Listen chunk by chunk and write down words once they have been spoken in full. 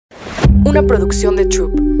una producción de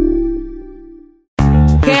Troop.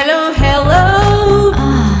 Hello, hello.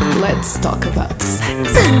 Let's talk about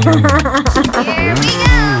sex. Here we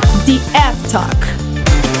go. The F-Talk.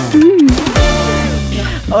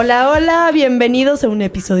 Hola, hola, bienvenidos a un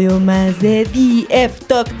episodio más de The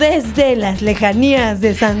F-Talk desde las lejanías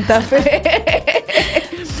de Santa Fe.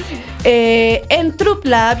 En Troop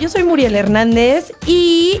Lab, yo soy Muriel Hernández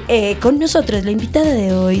y con nosotros la invitada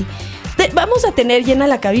de hoy. Vamos a tener llena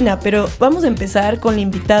la cabina, pero vamos a empezar con la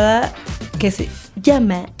invitada que se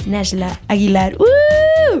llama Nashla Aguilar.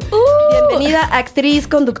 Bienvenida, actriz,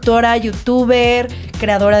 conductora, youtuber,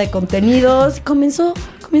 creadora de contenidos.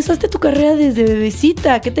 Comenzaste tu carrera desde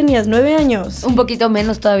bebecita. ¿Qué tenías? 9 años. Un poquito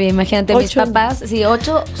menos todavía, imagínate. 8. Mis papás, sí,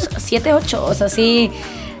 7, 8, o sea, sí,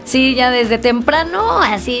 ya desde temprano,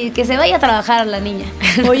 así que se vaya a trabajar la niña.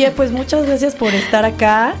 Oye, pues muchas gracias por estar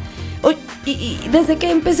acá. Y desde que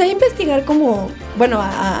empecé a investigar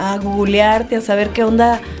a googlearte, a saber qué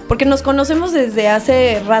onda, porque nos conocemos desde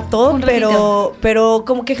hace rato, pero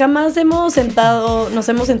como que jamás nos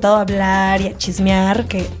hemos sentado a hablar y a chismear,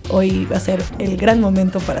 que hoy va a ser el gran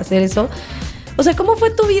momento para hacer eso. O sea, ¿cómo fue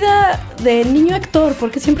tu vida de niño actor?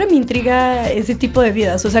 Porque siempre me intriga ese tipo de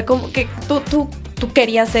vidas. O sea, como que tú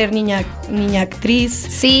querías ser niña actriz.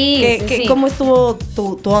 Sí. ¿Cómo estuvo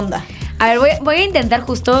tu onda? A ver, voy a intentar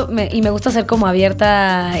justo, y me gusta ser como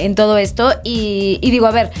abierta en todo esto, y digo,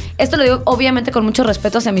 a ver, esto lo digo obviamente con mucho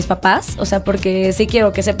respeto hacia mis papás, o sea, porque sí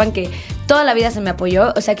quiero que sepan que toda la vida se me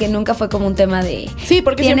apoyó, o sea, que nunca fue como un tema de... Sí,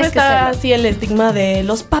 porque siempre está así el estigma de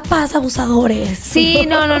los papás abusadores. Sí,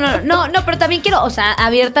 no, pero también quiero, o sea,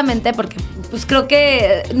 abiertamente, porque pues creo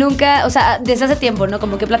que nunca, o sea, desde hace tiempo, ¿no?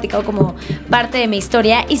 Como que he platicado como parte de mi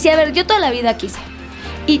historia, y sí, a ver, yo toda la vida quise.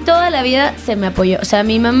 Y toda la vida se me apoyó. O sea,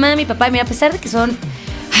 mi mamá, mi papá, a pesar de que son...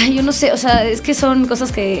 Ay, yo no sé, o sea, es que son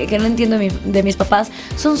cosas que no entiendo de mis papás.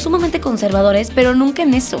 Son sumamente conservadores, pero nunca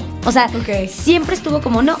en eso. O sea, siempre estuvo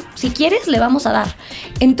como, no, si quieres, le vamos a dar.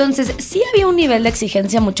 Entonces, sí había un nivel de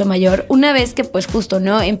exigencia mucho mayor. Una vez que, pues, justo,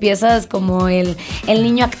 ¿no? Empiezas como el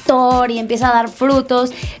niño actor y empieza a dar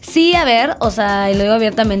frutos. Sí, a ver, o sea, y lo digo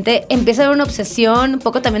abiertamente, empieza a haber una obsesión un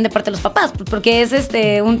poco también de parte de los papás, porque es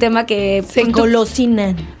un tema que... Se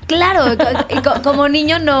engolosinan. Claro, como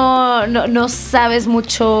niño no sabes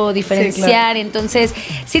mucho diferenciar, sí, claro. Entonces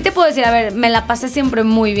sí te puedo decir, a ver, me la pasé siempre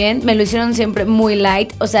muy bien, me lo hicieron siempre muy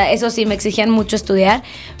light, o sea, eso sí, me exigían mucho estudiar,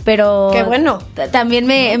 pero... ¡Qué bueno! También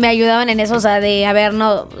me ayudaban en eso, o sea, de, a ver,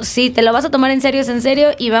 no, sí, te lo vas a tomar en serio, es en serio,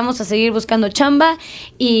 y vamos a seguir buscando chamba,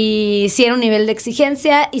 y si era un nivel de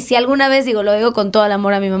exigencia, y si alguna vez, lo digo con todo el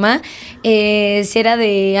amor a mi mamá, si era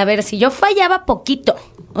de, a ver, si yo fallaba poquito,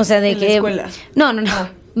 o sea, de ¿en que... la escuela? No.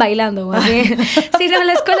 Bailando, güey. Sí, no, en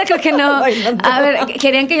la escuela creo que no. Bailando. A ver,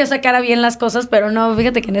 querían que yo sacara bien las cosas, pero no,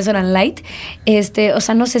 fíjate que en eso eran light. O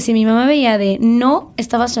sea, no sé, si mi mamá veía no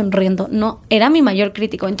estaba sonriendo, no, era mi mayor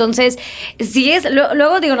crítico. Entonces, sí es,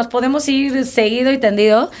 luego nos podemos ir seguido y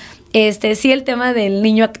tendido. Sí, el tema del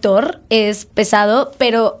niño actor es pesado,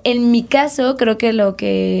 pero en mi caso creo que lo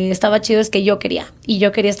que estaba chido es que yo quería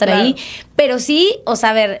estar ahí, pero sí, o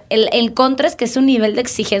sea, a ver, el contra es que es un nivel de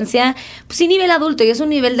exigencia, pues sí, nivel adulto, y es un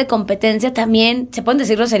nivel de competencia también, se pueden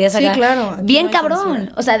decir groserías acá, sí, claro, bien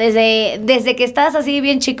cabrón, o sea, desde que estás así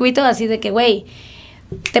bien chiquito, así de que, güey,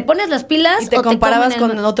 te pones las pilas y te comparabas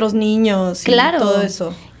con otros niños, claro, y todo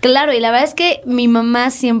eso. Claro, y la verdad es que mi mamá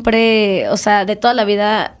siempre, o sea, de toda la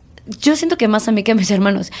vida... Yo siento que más a mí que a mis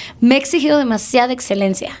hermanos me he exigido demasiada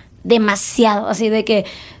excelencia, demasiado, así de que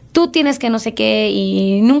tú tienes que no sé qué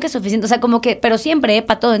y nunca es suficiente, o sea, como que, pero siempre,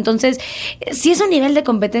 para todo. Entonces, sí es un nivel de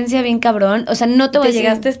competencia bien cabrón, o sea, no te voy a decir...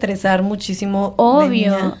 llegaste a estresar muchísimo.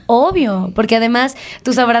 Obvio, porque además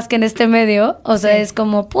tú sabrás que en este medio, o sea, es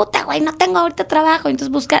como, puta, güey, no tengo ahorita trabajo,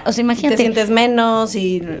 entonces buscar, o sea, imagínate. Te sientes menos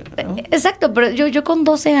y... ¿no? Exacto, pero yo con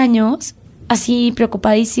 12 años... así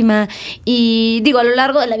preocupadísima y a lo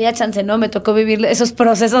largo de la vida chance, ¿no? Me tocó vivir esos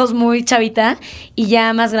procesos muy chavita y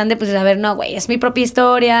ya más grande, pues a ver, no, güey, es mi propia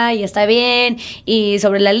historia y está bien y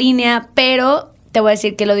sobre la línea, pero te voy a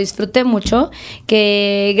decir que lo disfruté mucho,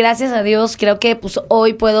 que gracias a Dios creo que pues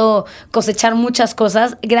hoy puedo cosechar muchas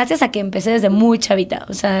cosas gracias a que empecé desde muy chavita,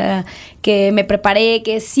 o sea, que me preparé,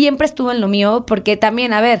 que siempre estuve en lo mío, porque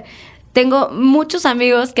también, a ver, tengo muchos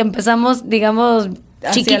amigos que empezamos,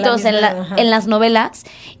 chiquitos en las novelas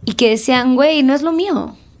y que decían, güey, no es lo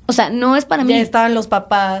mío. O sea, no es para mí. Ya estaban los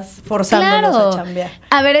papás forzándolos a chambear.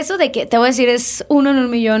 A ver, eso de que, te voy a decir, es 1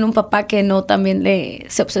 en 1,000,000 un papá que no también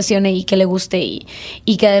se obsesione y que le guste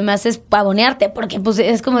y que además es pavonearte, porque pues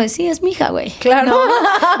es como decir, es mi hija, güey. Claro. ¿No?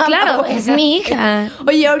 Claro, es mi hija.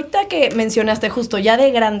 Oye, ahorita que mencionaste justo ya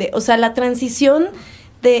de grande, o sea, la transición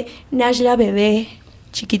de Nashla bebé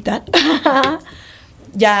chiquita,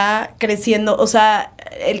 ya creciendo, o sea,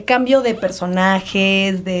 el cambio de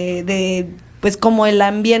personajes, pues como el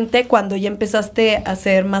ambiente cuando ya empezaste a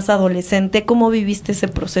ser más adolescente, ¿cómo viviste ese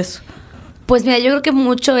proceso? Pues mira, yo creo que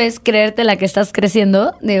mucho es creerte la que estás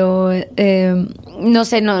creciendo. Digo, no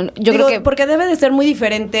sé, yo creo que... Porque debe de ser muy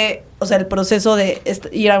diferente, o sea, el proceso de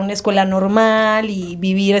ir a una escuela normal y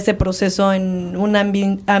vivir ese proceso en un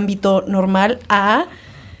ámbito normal a...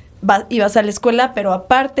 ibas a la escuela, pero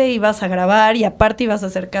aparte ibas a grabar y aparte ibas a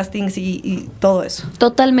hacer castings y todo eso.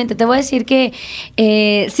 Totalmente. Te voy a decir que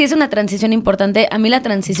sí es una transición importante. A mí la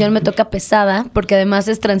transición me toca pesada porque además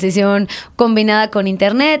es transición combinada con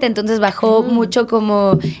internet, entonces bajó mucho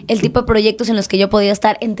como el tipo de proyectos en los que yo podía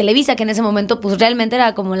estar en Televisa, que en ese momento pues realmente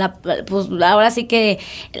era como pues ahora sí que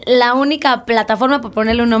la única plataforma, por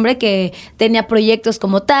ponerle un nombre, que tenía proyectos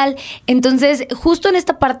como tal. Entonces justo en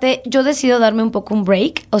esta parte yo decido darme un poco un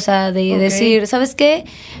break, o sea, de decir, ¿sabes qué?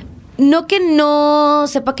 No que no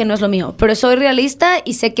sepa que no es lo mío, pero soy realista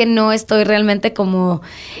y sé que no estoy realmente como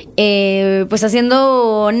pues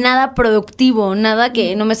haciendo nada productivo, nada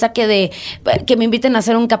que no me saque de que me inviten a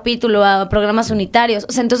hacer un capítulo a programas unitarios.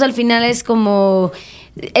 O sea, entonces al final es como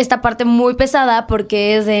esta parte muy pesada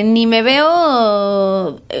porque es de ni me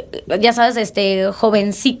veo, ya sabes,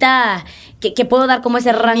 jovencita que puedo dar como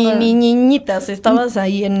ese rango. Ni niñitas, estabas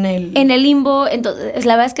ahí en el limbo. Entonces,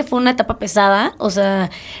 la verdad es que fue una etapa pesada. O sea,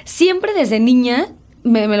 siempre desde niña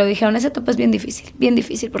me lo dijeron, esa etapa es bien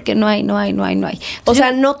difícil, porque no hay. O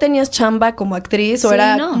sea, ¿no tenías chamba como actriz o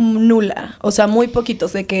era nula? O sea, muy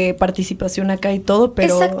poquitos de que participación acá y todo,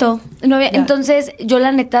 pero... Exacto. No había. Entonces, yo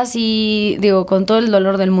la neta sí, digo, con todo el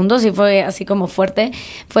dolor del mundo, sí fue así como fuerte.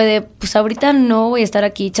 Fue de, pues ahorita no voy a estar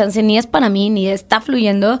aquí, chance ni es para mí, ni está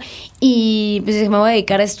fluyendo. Y pues me voy a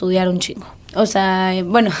dedicar a estudiar un chingo. O sea,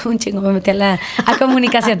 bueno, un chingo me metí a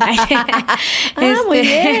comunicación. Muy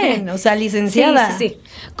bien. O sea, licenciada. Sí.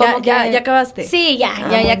 ¿Ya acabaste? Sí, ya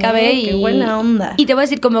acabé. Qué buena onda. Y te voy a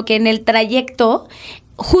decir como que en el trayecto,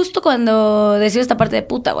 justo cuando decido esta parte de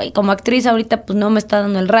puta, güey, como actriz ahorita pues no me está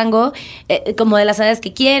dando el rango como de las áreas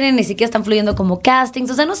que quieren, ni siquiera están fluyendo como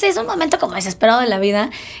castings, o sea, no sé, es un momento como desesperado de la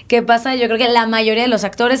vida que pasa. Yo creo que la mayoría de los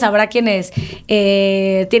actores habrá quienes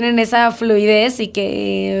tienen esa fluidez y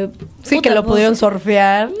que... Sí, puta, que lo pudieron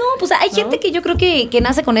surfear. No, pues hay gente que yo creo que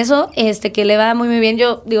nace con eso, que le va muy, muy bien.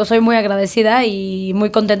 Yo digo, soy muy agradecida y muy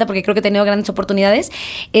contenta porque creo que he tenido grandes oportunidades.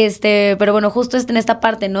 Pero bueno, justo en esta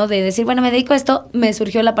parte, ¿no? De decir, bueno, me dedico a esto, me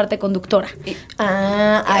surgió la parte conductora.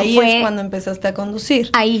 Ahí es cuando empezaste a conducir.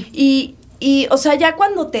 Ahí. Y, o sea, ya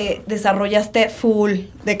cuando te desarrollaste full,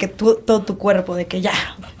 de que todo tu cuerpo, de que ya,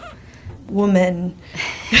 woman...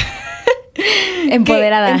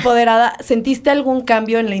 Empoderada. ¿Sentiste algún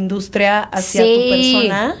cambio en la industria hacia tu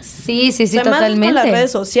persona? Sí, o sea, totalmente. Más con las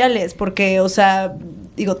redes sociales, porque, o sea,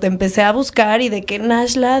 digo, te empecé a buscar y de que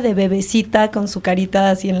Nashla de bebecita con su carita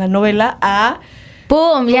así en la novela a...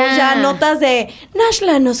 ¡Pum! Ya notas de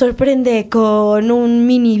Nashla nos sorprende con un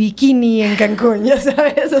mini bikini en Cancún, ya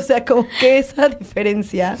sabes, o sea, como que esa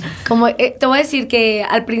diferencia. Como te voy a decir que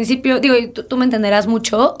al principio, digo, tú me entenderás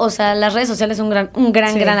mucho, o sea, las redes sociales son un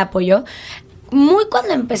gran apoyo. Muy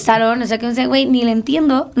cuando empezaron, o sea, que me decían, güey, ni le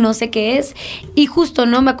entiendo, no sé qué es. Y justo,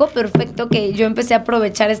 ¿no? Me acuerdo perfecto que yo empecé a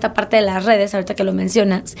aprovechar esta parte de las redes, ahorita que lo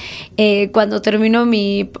mencionas, cuando terminó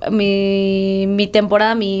mi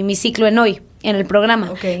temporada, mi ciclo en Hoy, en el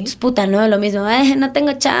programa. Pues puta, ¿no? Lo mismo, no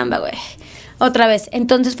tengo chamba, güey. Otra vez.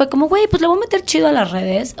 Entonces fue como, güey, pues le voy a meter chido a las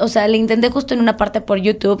redes. O sea, le intenté justo en una parte por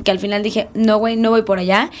YouTube, que al final dije, no, güey, no voy por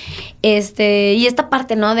allá. Y esta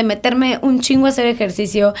parte, ¿no? De meterme un chingo a hacer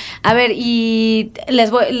ejercicio. A ver, y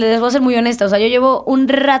les voy a ser muy honesta. O sea, yo llevo un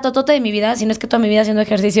ratotote de mi vida, si no es que toda mi vida haciendo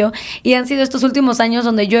ejercicio, y han sido estos últimos años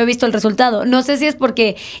donde yo he visto el resultado. No sé si es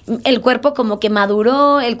porque el cuerpo como que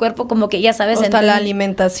maduró, el cuerpo como que, ya sabes... Hasta la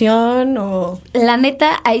alimentación o... La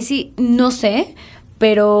neta, ahí sí, no sé...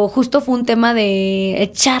 Pero justo fue un tema de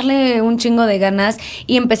echarle un chingo de ganas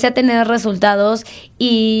y empecé a tener resultados.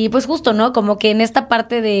 Y pues justo, ¿no? Como que en esta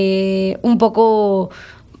parte de un poco...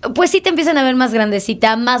 Pues sí te empiezan a ver más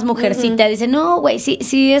grandecita, más mujercita. Dicen, no, güey, sí,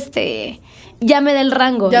 ya me da el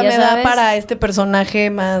rango. Ya me sabes, da para este personaje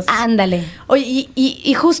más... Ándale. Oye,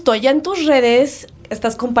 y justo, ya en tus redes...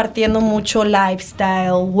 Estás compartiendo mucho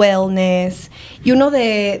lifestyle, wellness. Y una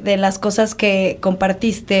de las cosas que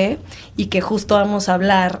compartiste y que justo vamos a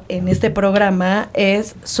hablar en este programa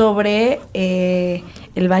es sobre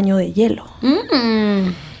el baño de hielo.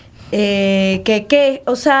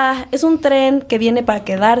 O sea, es un tren que viene para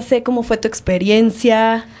quedarse. ¿Cómo fue tu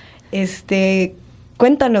experiencia?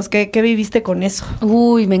 Cuéntanos, ¿qué viviste con eso?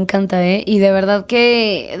 Uy, me encanta, ¿eh? Y de verdad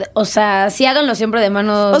que, o sea, sí háganlo siempre de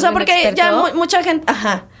manos. O sea, porque ya mucha gente,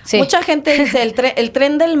 sí. Mucha gente dice el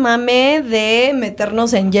tren del mame de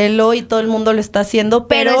meternos en hielo y todo el mundo lo está haciendo,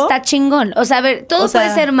 pero está chingón. O sea, a ver, todo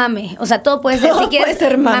puede ser mame. O sea, todo puede ser, si quieres,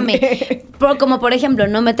 ser mame. Como por ejemplo,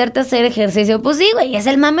 no meterte a hacer ejercicio. Pues sí, güey, es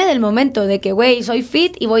el mame del momento de que, güey, soy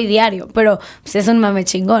fit y voy diario. Pero pues es un mame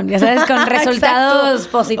chingón, ya sabes, con resultados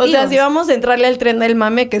positivos. O sea, si vamos a entrarle al tren del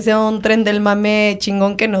mame, que sea un tren del mame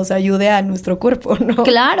chingón que nos ayude a nuestro cuerpo, ¿no?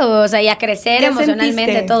 Claro, o sea, y a crecer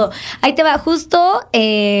emocionalmente, sentiste? Todo. Ahí te va, justo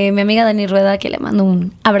mi amiga Dani Rueda, que le mando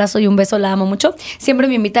un abrazo y un beso, la amo mucho, siempre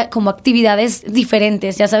me invita como a actividades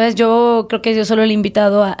diferentes, ya sabes, yo creo que yo solo le he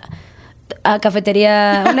invitado a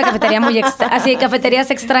cafetería, una cafetería muy así, cafeterías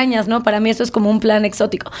extrañas, ¿no? Para mí eso es como un plan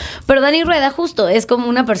exótico. Pero Dani Rueda justo es como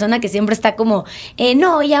una persona que siempre está como,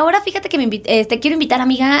 no, y ahora fíjate que te quiero invitar,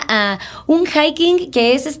 amiga, a un hiking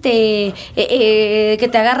que es que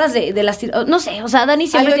te agarras de las, no sé, o sea, Dani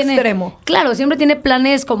siempre algo tiene extremo. Claro, siempre tiene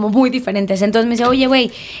planes como muy diferentes. Entonces me dice, oye, güey,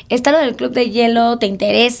 está lo del club de hielo, ¿te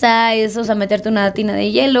interesa? O sea, meterte una tina de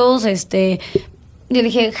hielos, yo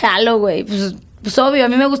dije, jalo, güey, pues obvio, a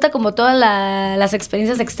mí me gusta como todas las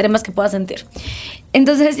experiencias extremas que pueda sentir.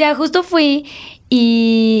 Entonces ya justo fui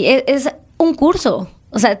y es un curso.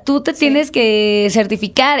 O sea, tú te tienes que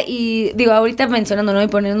certificar y digo, ahorita mencionando, ¿no? Y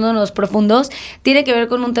poniéndonos profundos, tiene que ver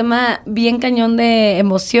con un tema bien cañón de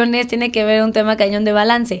emociones, tiene que ver un tema cañón de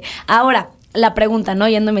balance. Ahora, la pregunta, ¿no?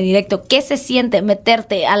 Yéndome directo, ¿qué se siente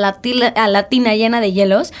meterte a la tina llena de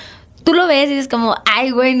hielos? Tú lo ves y dices como, ay,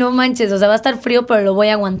 güey, no manches, o sea, va a estar frío, pero lo voy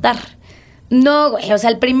a aguantar. No, güey, o sea,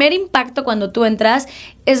 el primer impacto cuando tú entras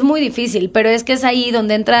es muy difícil, pero es que es ahí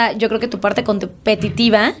donde entra, yo creo que tu parte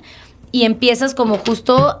competitiva y empiezas como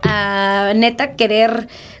justo a neta querer,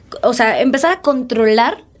 o sea, empezar a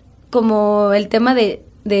controlar como el tema de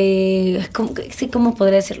 ¿cómo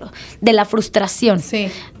podría decirlo? De la frustración. Sí.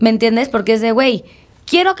 ¿Me entiendes? Porque es de, güey,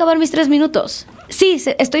 quiero acabar mis 3 minutos. Sí,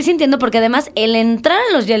 estoy sintiendo porque además el entrar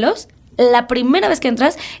en los hielos, la primera vez que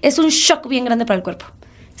entras, es un shock bien grande para el cuerpo.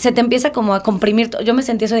 Se te empieza como a comprimir. Yo me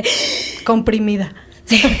sentí eso de... comprimida.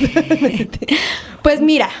 Sí. Pues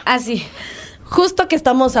mira. Así. Justo que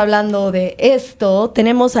estamos hablando de esto,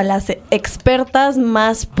 tenemos a las expertas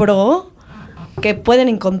más pro que pueden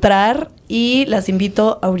encontrar y las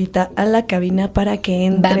invito ahorita a la cabina para que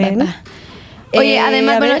entren. Va. Oye,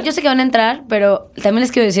 además, bueno, yo sé que van a entrar, pero también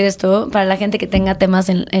les quiero decir esto para la gente que tenga temas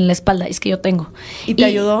en la espalda. Es que yo tengo. ¿Y te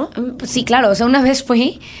ayudó? Sí, claro. O sea, una vez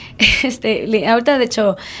fui, ahorita de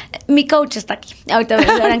hecho, mi coach está aquí. Ahorita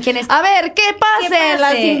verán quién es. A ver, ¿qué pase?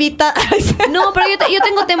 Las invitadas. No, pero yo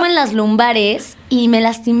tengo tema en las lumbares y me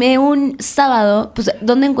lastimé un sábado. Pues,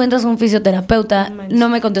 ¿dónde encuentras un fisioterapeuta? No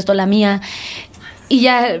me contestó la mía. Y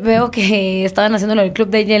ya veo que estaban haciendo lo del club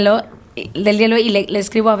del hielo y le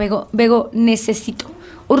escribo a Bego, necesito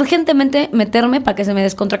urgentemente meterme para que se me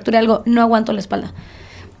descontracture algo, no aguanto la espalda.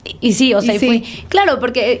 Y sí, o sea, y fui. Claro,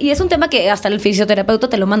 porque y es un tema que hasta el fisioterapeuta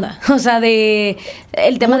te lo manda. O sea, el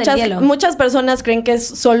tema del hielo. Muchas personas creen que es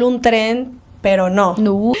solo un tren, pero no.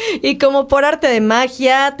 Y como por arte de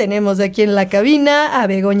magia, tenemos aquí en la cabina a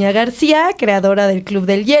Begoña García, creadora del Club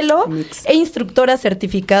del Hielo e instructora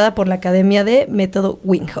certificada por la Academia de Método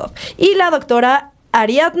Winghoff. Y la doctora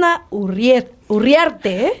Ariadna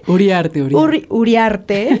Uriarte,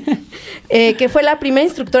 que fue la primera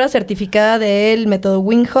instructora certificada del método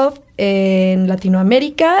Winghoff en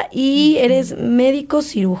Latinoamérica y eres médico,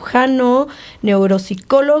 cirujano,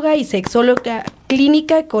 neuropsicóloga y sexóloga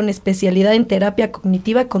clínica con especialidad en terapia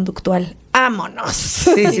cognitiva conductual. ¡Vámonos!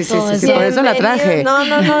 Sí, por eso la traje.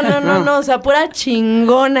 No, o sea, pura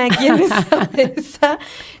chingona aquí en esa mesa.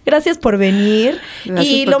 Gracias por venir. Gracias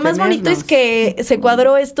y por lo más bonito es que se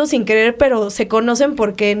cuadró esto sin querer, pero se conocen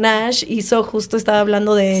porque Nash estaba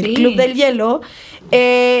hablando del Club del Hielo.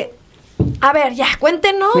 A ver, ya,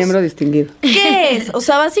 cuéntenos. Miembro distinguido. ¿Qué es? O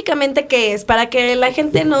sea, básicamente, ¿qué es? Para que la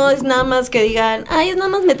gente no es nada más que digan, ay, es nada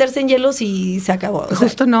más meterse en hielos y se acabó. O sea,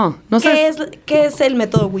 justo no. ¿Qué es el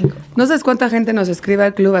método Winghoff? No sabes cuánta gente nos escribe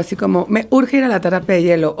al club así como, me urge ir a la terapia de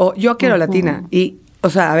hielo, o yo quiero la tina. Y,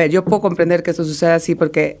 o sea, a ver, yo puedo comprender que esto suceda así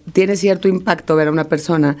porque tiene cierto impacto ver a una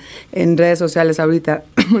persona en redes sociales ahorita,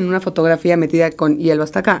 en una fotografía metida con hielo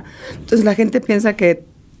hasta acá. Entonces la gente piensa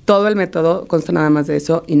que todo el método consta nada más de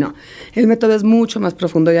eso y no. El método es mucho más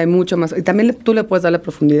profundo y hay mucho más. Y también tú le puedes dar la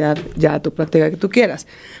profundidad ya a tu práctica que tú quieras.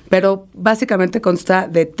 Pero básicamente consta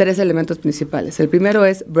de 3 elementos principales. El primero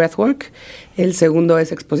es breathwork, el segundo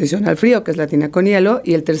es exposición al frío, que es la tina con hielo,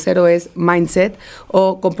 y el tercero es mindset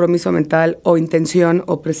o compromiso mental o intención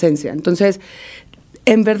o presencia. Entonces,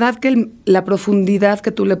 En verdad que la profundidad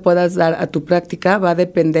que tú le puedas dar a tu práctica va a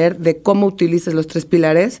depender de cómo utilices los 3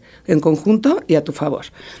 pilares en conjunto y a tu favor.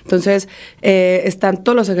 Entonces, están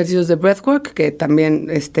todos los ejercicios de breathwork, que también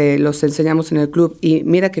los enseñamos en el club, y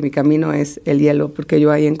mira que mi camino es el hielo, porque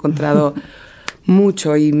yo ahí he encontrado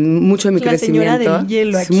mucho de mi crecimiento. La señora del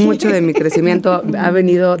hielo aquí. Mucho de mi crecimiento ha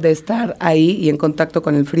venido de estar ahí y en contacto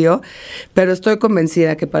con el frío, pero estoy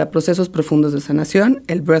convencida que para procesos profundos de sanación,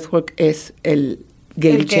 el breathwork es el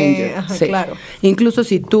game changer. Ajá, sí. Claro. Incluso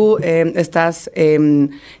si tú estás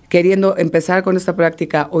queriendo empezar con esta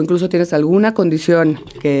práctica o incluso tienes alguna condición,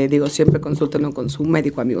 que digo, siempre consúltenlo con su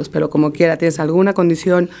médico, amigos, pero como quiera, tienes alguna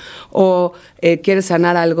condición o quieres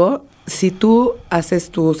sanar algo, si tú haces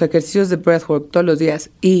tus ejercicios de breathwork todos los días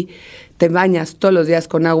y te bañas todos los días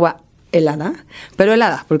con agua helada, pero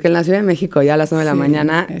helada, porque en la Ciudad de México ya a las 9 de la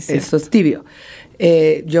mañana esto es tibio.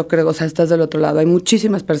 Yo creo, o sea, estás del otro lado. Hay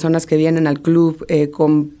muchísimas personas que vienen al club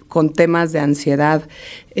con temas de ansiedad,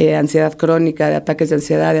 ansiedad crónica, de ataques de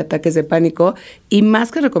ansiedad, de ataques de pánico, y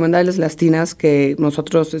más que recomendarles las tinas, que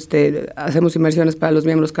nosotros hacemos inmersiones para los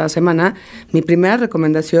miembros cada semana, mi primera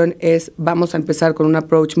recomendación es vamos a empezar con un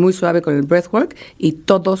approach muy suave con el breathwork y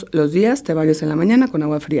todos los días te bañas en la mañana con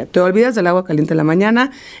agua fría. Te olvidas del agua caliente en la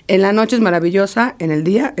mañana, en la noche es maravillosa, en el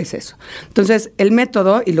día es eso. Entonces, el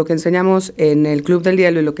método y lo que enseñamos en el Club del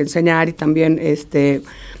Hielo y lo que enseña Ari también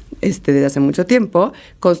desde hace mucho tiempo,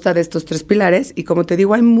 consta de estos 3 pilares y como te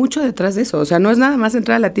digo, hay mucho detrás de eso. O sea, no es nada más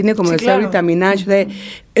entrar a la tina, como decía ahorita mi Nash,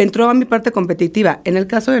 entró a mi parte competitiva. En el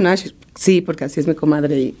caso de Nash, sí, porque así es mi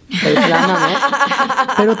comadre y la amo,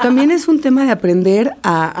 ¿no? Pero también es un tema de aprender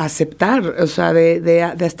a aceptar, o sea,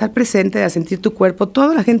 de estar presente, de sentir tu cuerpo.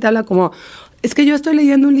 Toda la gente habla como... Es que yo estoy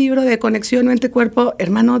leyendo un libro de conexión mente-cuerpo.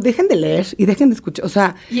 Hermano, dejen de leer y dejen de escuchar. O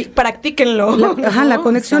sea... Y practíquenlo. La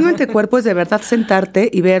conexión mente-cuerpo es de verdad sentarte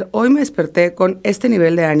y ver, hoy me desperté con este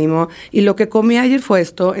nivel de ánimo y lo que comí ayer fue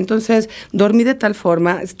esto, entonces dormí de tal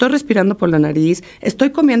forma, estoy respirando por la nariz,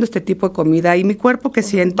 estoy comiendo este tipo de comida y mi cuerpo ¿qué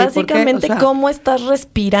siente? Básicamente, cómo estás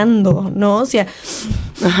respirando, ¿no? O sea...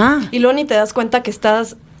 Ajá. Y luego ni te das cuenta que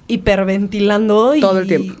estás hiperventilando. Todo el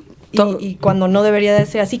tiempo. Y cuando no debería de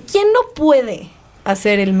ser así. ¿Quién no puede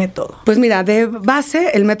hacer el método? Pues mira, de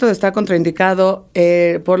base el método está contraindicado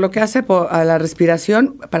por lo que hace a la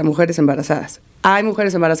respiración para mujeres embarazadas. Hay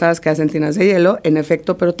mujeres embarazadas que hacen tinas de hielo, en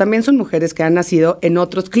efecto, pero también son mujeres que han nacido en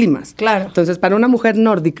otros climas. Claro. Entonces, para una mujer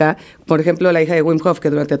nórdica, por ejemplo, la hija de Wim Hof, que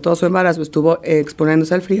durante todo su embarazo estuvo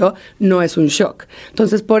exponiéndose al frío, no es un shock.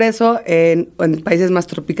 Entonces, por eso, en países más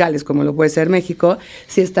tropicales, como lo puede ser México,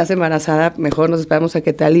 si estás embarazada, mejor nos esperamos a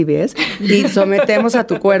que te alivies y sometemos a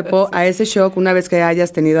tu cuerpo a ese shock una vez que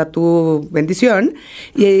hayas tenido a tu bendición.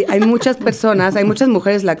 Y hay muchas personas, hay muchas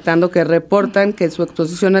mujeres lactando que reportan que su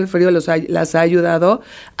exposición al frío las ha ayudado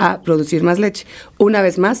a producir más leche. Una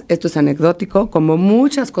vez más, esto es anecdótico, como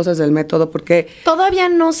muchas cosas del método, porque... Todavía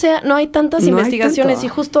no hay tantas investigaciones y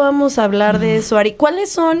justo vamos a hablar de eso, Ari. ¿Cuáles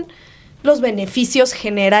son los beneficios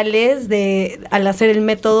generales al hacer el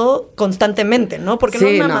método constantemente, ¿no? Porque no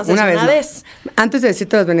nada más es una vez. Antes de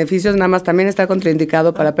decirte los beneficios, nada más también está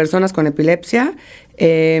contraindicado para personas con epilepsia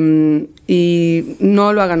y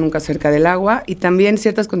no lo hagan nunca cerca del agua y también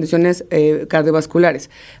ciertas condiciones cardiovasculares.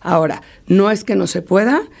 Ahora, no es que no se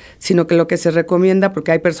pueda, sino que lo que se recomienda,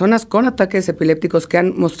 porque hay personas con ataques epilépticos que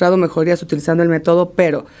han mostrado mejorías utilizando el método,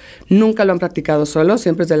 pero nunca lo han practicado solo,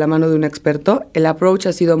 siempre es de la mano de un experto. El approach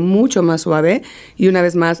ha sido mucho más suave y una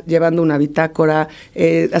vez más llevando una bitácora,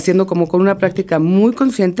 haciendo como con una práctica muy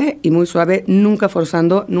consciente y muy suave, nunca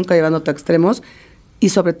forzando, nunca llevándote a extremos y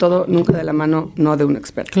sobre todo nunca de la mano, no de un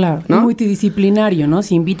experto. Claro, ¿no? Multidisciplinario, ¿no?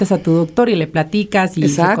 Si invitas a tu doctor y le platicas y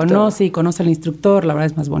Exacto. se conoce al instructor, la verdad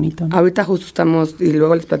es más bonito, ¿no? Ahorita justo estamos, y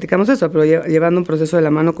luego les platicamos eso, pero llevando un proceso de la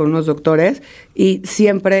mano con unos doctores y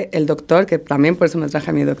siempre el doctor, que también por eso me traje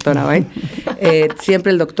a mi doctora hoy,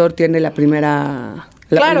 siempre el doctor tiene la primera...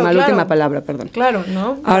 La última palabra, perdón. Claro,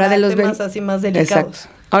 ¿no? Ahora de los temas así más delicados.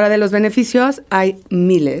 Exacto. Ahora, de los beneficios hay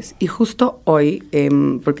miles, y justo hoy,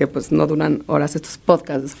 porque pues no duran horas estos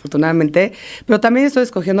podcasts, desafortunadamente, pero también estoy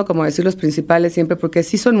escogiendo como decir los principales siempre, porque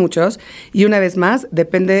sí son muchos, y una vez más,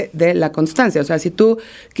 depende de la constancia. O sea, si tú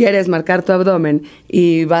quieres marcar tu abdomen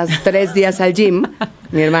y vas 3 días al gym,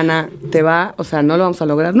 mi hermana, no lo vamos a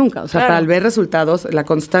lograr nunca. O sea, claro. Para ver resultados, la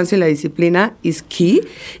constancia y la disciplina es key,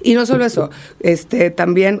 y no solo eso,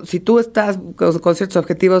 también, si tú estás con ciertos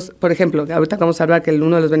objetivos, por ejemplo, ahorita vamos a hablar que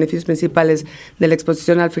uno de los beneficios principales de la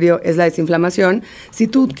exposición al frío es la desinflamación. Si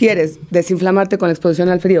tú quieres desinflamarte con la exposición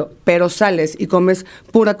al frío, pero sales y comes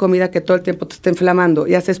pura comida que todo el tiempo te está inflamando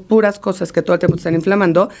y haces puras cosas que todo el tiempo te están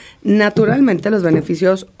inflamando, naturalmente los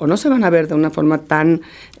beneficios o no se van a ver de una forma tan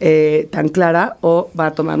clara o va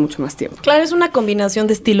a tomar mucho más tiempo. Claro, es una combinación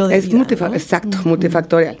de estilo de vida, ¿no? Exacto,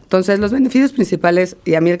 multifactorial. Entonces, los beneficios principales,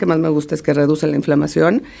 y a mí el que más me gusta es que reduce la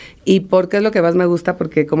inflamación. ¿Y por qué es lo que más me gusta?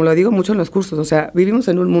 Porque, como lo digo mucho en los cursos, o sea, vivimos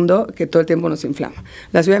en un mundo que todo el tiempo nos inflama.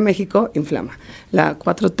 La Ciudad de México inflama. La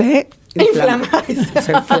 4T inflama.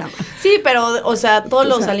 Se inflama. Sí, pero, o sea, todos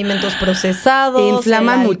los alimentos procesados,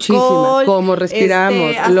 inflaman el muchísimo, alcohol, cómo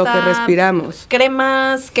respiramos, lo que hasta respiramos.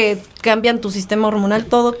 cremas que cambian tu sistema hormonal,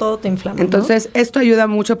 todo te inflama, Entonces, ¿no? esto ayuda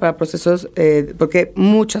mucho para procesos, porque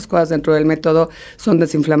muchas cosas dentro del método son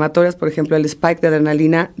desinflamatorias. Por ejemplo, el spike de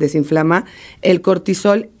adrenalina desinflama. El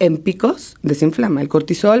cortisol en picos desinflama. El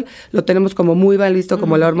cortisol lo tenemos como muy mal visto,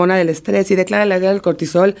 como la hormona del estrés. Y declara la guerra del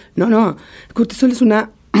cortisol. No. El cortisol es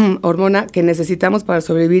una hormona que necesitamos para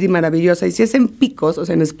sobrevivir y maravillosa, y si es en picos, o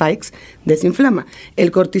sea, en spikes, desinflama.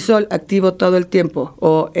 El cortisol activo todo el tiempo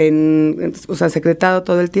o sea, secretado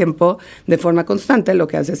todo el tiempo de forma constante, lo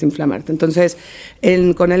que hace es inflamarte. Entonces,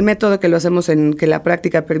 con el método que lo hacemos que la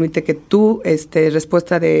práctica permite que tu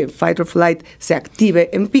respuesta de fight or flight se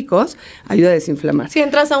active en picos, ayuda a desinflamar. Si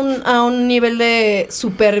entras a un nivel de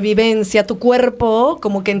supervivencia, tu cuerpo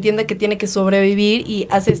como que entiende que tiene que sobrevivir y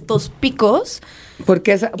hace estos picos.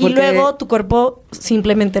 Porque luego tu cuerpo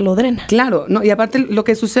simplemente lo drena. Claro, no, y aparte lo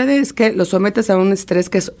que sucede es que lo sometes a un estrés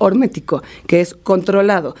que es hormético, que es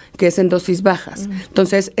controlado, que es en dosis bajas.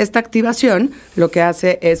 Entonces, esta activación lo que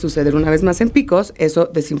hace es suceder una vez más en picos, eso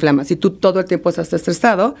desinflama. Si tú todo el tiempo estás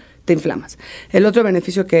estresado, te inflamas. El otro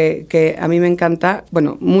beneficio que a mí me encanta,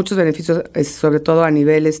 bueno, muchos beneficios, sobre todo a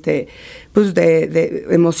nivel pues de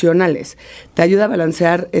emocionales. Te ayuda a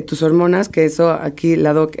balancear tus hormonas, que eso aquí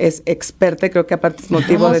la doc es experta, y creo que aparte es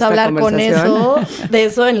motivo de esta conversación. Vamos a hablar de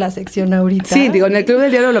eso en la sección ahorita. Sí, digo, en el Club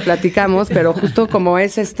del Diario lo platicamos, pero justo como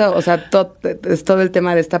es esto, o sea, es todo el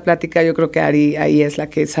tema de esta plática, yo creo que Ari ahí es la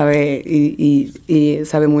que sabe y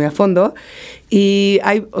sabe muy a fondo. Y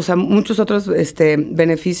hay, o sea, muchos otros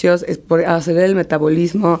beneficios, por acelerar el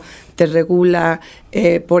metabolismo, te regula.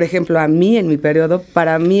 Por ejemplo, a mí en mi periodo,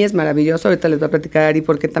 para mí es maravilloso. Ahorita les voy a platicar, Ari,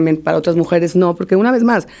 porque también para otras mujeres no, porque una vez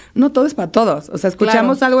más, no todo es para todos. O sea,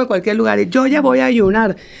 escuchamos algo en cualquier lugar y yo ya voy a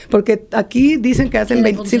ayunar, porque aquí dicen que hacen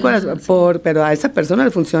 25 horas pero a esa persona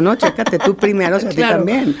le funcionó, chécate tú primero, o sea, a ti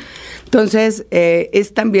también. Entonces,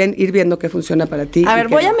 es también ir viendo qué funciona para ti. A ver,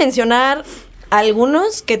 voy a mencionar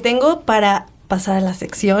algunos que tengo para pasar a la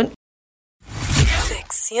sección.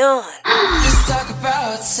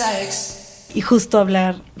 Y justo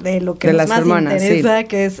hablar de lo que nos más hormonas, interesa,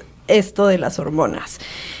 que es esto de las hormonas.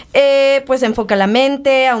 Pues enfoca la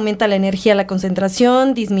mente, aumenta la energía, la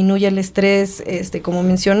concentración, disminuye el estrés, como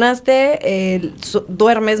mencionaste,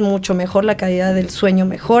 duermes mucho mejor, la calidad del sueño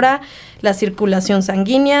mejora, la circulación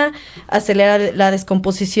sanguínea, acelera la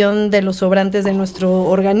descomposición de los sobrantes de nuestro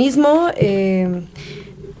organismo,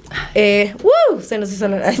 se nos hizo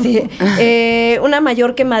una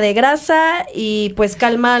mayor quema de grasa y pues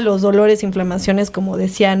calma los dolores, inflamaciones, como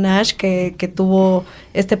decía Nash, que tuvo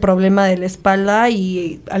este problema de la espalda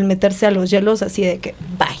y al meterse a los hielos así de que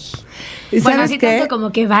bye. Bueno, así tanto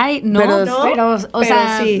como que bye, no, pero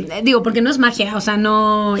sí. Digo, porque no es magia, o sea,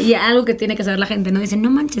 no, y algo que tiene que saber la gente, no dicen,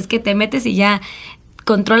 no manches, que te metes y ya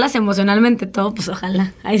controlas emocionalmente todo, pues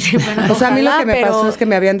ojalá. Ahí sí, bueno, o sea, a mí lo que me pasó es que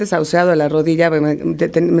me habían desahuciado de la rodilla,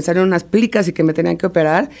 me salieron unas plicas y que me tenían que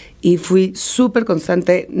operar, y fui súper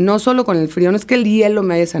constante, no solo con el frío, no es que el hielo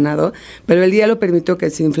me haya sanado, pero el hielo permitió que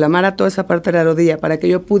se inflamara toda esa parte de la rodilla para que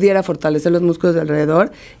yo pudiera fortalecer los músculos de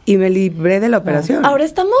alrededor y me libré de la operación. Ahora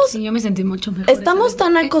sí, yo me sentí mucho mejor. Estamos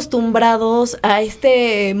tan acostumbrados a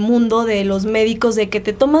este mundo de los médicos de que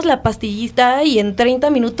te tomas la pastillita y en 30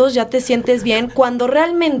 minutos ya te sientes bien, cuando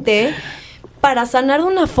realmente para sanar de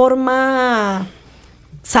una forma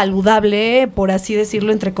saludable, por así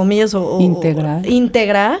decirlo, entre comillas, o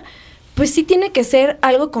íntegra, pues sí tiene que ser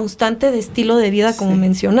algo constante de estilo de vida, como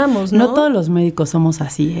mencionamos, ¿no? No todos los médicos somos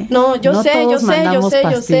así, ¿eh? No, yo sé.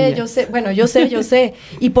 Bueno, yo sé.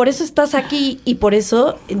 Y por eso estás aquí y por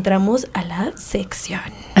eso entramos a la sección.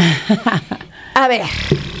 A ver,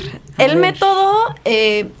 el método,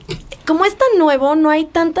 como es tan nuevo, no hay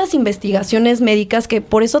tantas investigaciones médicas, que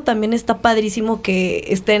por eso también está padrísimo que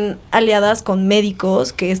estén aliadas con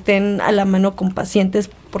médicos, que estén a la mano con pacientes,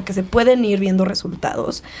 porque se pueden ir viendo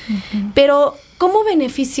resultados. Uh-huh. Pero, ¿cómo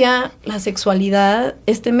beneficia la sexualidad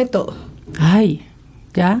este método? Ay,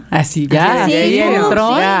 ya, así, ya. Sí, de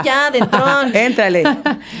entrón. Éntrale.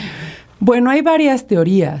 Bueno, hay varias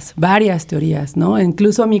teorías, ¿no?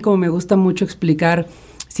 Incluso a mí, como me gusta mucho explicar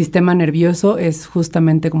sistema nervioso, es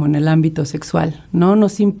justamente como en el ámbito sexual, ¿no? No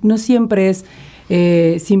siempre es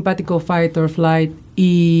simpático fight or flight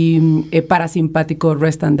y parasimpático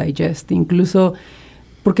rest and digest. Incluso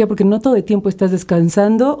 ¿Por qué? Porque no todo el tiempo estás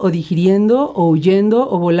descansando o digiriendo o huyendo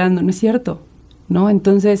o volando, ¿no es cierto? ¿No?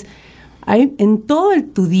 Entonces, en todo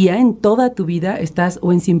tu día, en toda tu vida, estás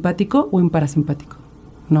o en simpático o en parasimpático,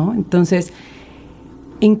 ¿no? Entonces,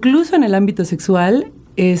 incluso en el ámbito sexual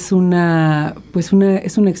es una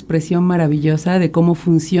expresión maravillosa de cómo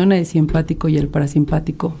funciona el simpático y el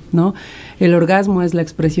parasimpático, ¿no? El orgasmo es la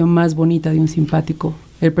expresión más bonita de un simpático.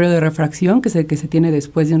 El periodo de refracción, que es el que se tiene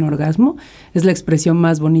después de un orgasmo, es la expresión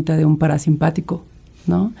más bonita de un parasimpático,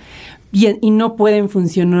 ¿no? Y no pueden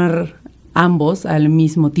funcionar ambos al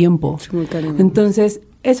mismo tiempo. Entonces,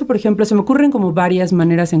 eso, por ejemplo, se me ocurren como varias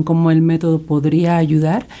maneras en cómo el método podría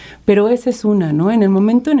ayudar, pero esa es una, ¿no? En el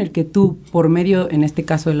momento en el que tú, por medio, en este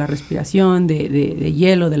caso de la respiración, de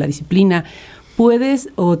hielo, de la disciplina, puedes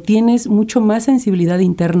o tienes mucho más sensibilidad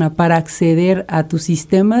interna para acceder a tus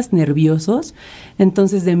sistemas nerviosos,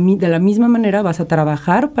 entonces de la misma manera vas a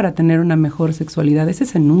trabajar para tener una mejor sexualidad. Esa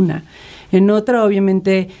es en una. En otra,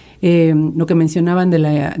 obviamente, lo que mencionaban de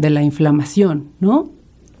la inflamación, ¿no?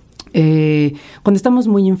 Cuando estamos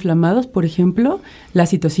muy inflamados, por ejemplo,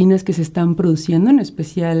 las citocinas que se están produciendo, en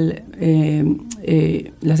especial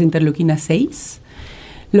las interleuquinas 6,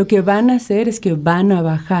 lo que van a hacer es que van a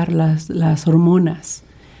bajar las hormonas.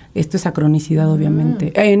 Esto es a cronicidad,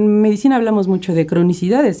 obviamente. En medicina hablamos mucho de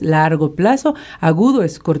cronicidad, es largo plazo, agudo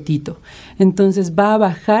es cortito. Entonces va a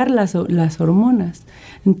bajar las hormonas.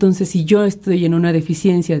 Entonces, si yo estoy en una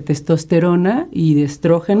deficiencia de testosterona y de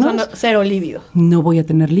estrógenos... O sea, cero líbido. No voy a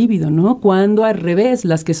tener líbido, ¿no? Cuando al revés,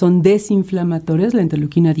 las que son desinflamatorias, la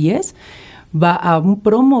interleuquina 10, va a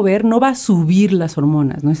promover, no va a subir las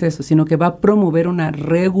hormonas, no es eso, sino que va a promover una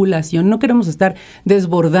regulación. No queremos estar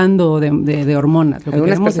desbordando de hormonas, lo que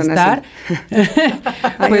queremos estar,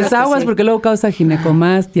 pues aguas, porque luego causa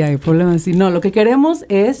ginecomastia y problemas así. No, lo que queremos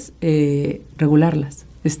es regularlas,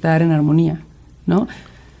 estar en armonía, ¿no?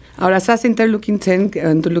 Ahora, esas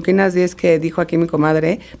interleuquinas 10 que dijo aquí mi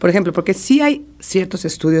comadre, por ejemplo, porque sí hay ciertos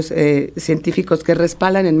estudios científicos que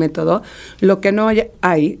respaldan el método, lo que no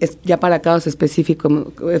hay es ya para casos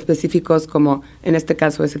específicos como en este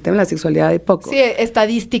caso es el tema de la sexualidad, hay poco. Sí,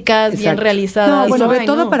 estadísticas bien No, realizadas. y sobre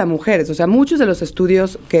todo para mujeres, o sea, muchos de los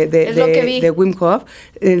estudios de Wim Hof,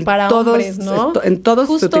 para todos, hombres, ¿no? En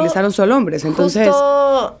todos se utilizaron solo hombres, entonces...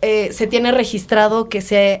 Justo se tiene registrado que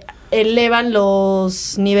se elevan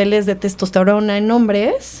los niveles de testosterona en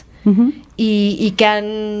hombres y que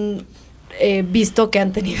han visto que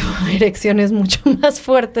han tenido erecciones mucho más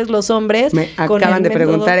fuertes los hombres. Me acaban de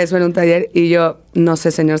preguntar eso en un taller y yo, no sé,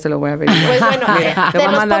 señor, se lo voy a ver. Pues bueno,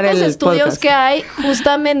 de los pocos estudios podcast que hay,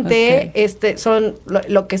 justamente son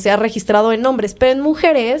lo que se ha registrado en hombres, pero en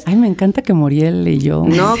mujeres... Ay, me encanta que Muriel y yo...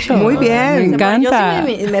 No, muy bien. Me encanta.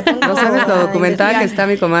 Yo sí me pongo no sabes lo documentada que está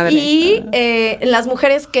mi comadre. Y las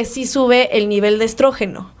mujeres que sí sube el nivel de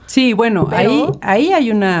estrógeno. Sí, bueno, pero... ahí hay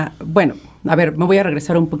una... Bueno, a ver, me voy a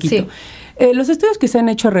regresar un poquito. Sí. Los estudios que se han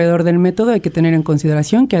hecho alrededor del método hay que tener en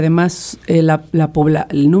consideración que además el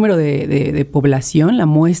número de población, la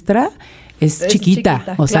muestra, es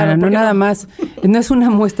chiquita. O sea, claro, nada más, no es una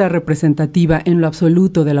muestra representativa en lo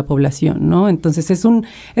absoluto de la población, ¿no? Entonces es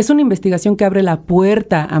una investigación que abre la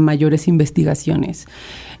puerta a mayores investigaciones.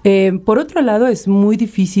 Por otro lado, es muy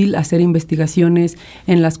difícil hacer investigaciones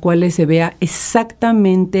en las cuales se vea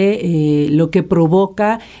exactamente lo que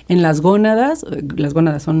provoca en las gónadas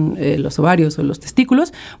son los ovarios o los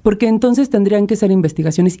testículos, porque entonces tendrían que ser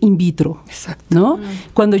investigaciones in vitro, exacto, ¿no?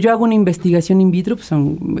 Cuando yo hago una investigación in vitro, pues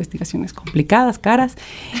son investigaciones complicadas, caras.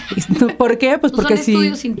 ¿Por qué? Pues porque son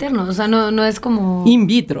estudios internos, o sea, no es como... In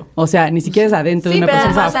vitro, o sea, ni siquiera es adentro de una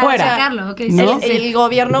persona, afuera. Sacarlo, okay, ¿no? El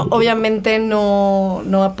gobierno obviamente no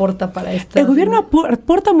aporta para esto. El gobierno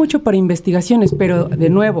aporta mucho para investigaciones, pero de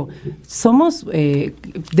nuevo, somos,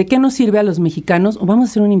 ¿de qué nos sirve a los mexicanos? O vamos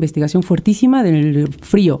a hacer una investigación fuertísima del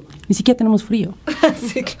frío. Ni siquiera tenemos frío.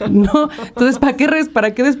 Sí, claro. ¿No? Entonces,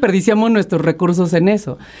 ¿para qué desperdiciamos nuestros recursos en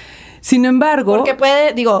eso? Sin embargo... Porque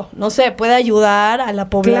puede ayudar a la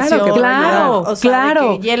población. Claro. O sea,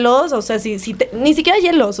 de que hielos, o sea, ni siquiera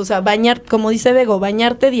hielos, o sea, como dice Bego,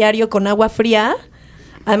 bañarte diario con agua fría...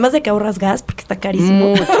 Además de que ahorras gas, porque está carísimo.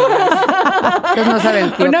 Mucho gas. Ustedes no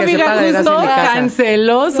saben lo Una que amiga se paga de gas justo en mi casa.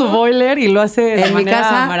 Canceló su boiler y lo hace de en mi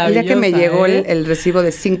casa, maravillosa. el día que me llegó el recibo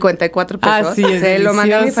de 54 pesos, sí, se lo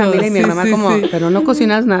mandé a mi familia y mi mamá pero no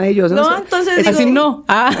cocinas nada ellos. No, entonces... Así no.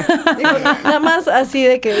 Nada más así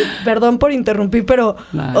de que, perdón por interrumpir, pero,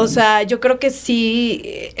 o sea, yo creo que sí,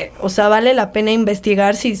 o sea, vale la pena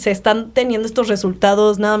investigar si se están teniendo estos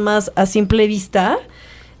resultados nada más a simple vista,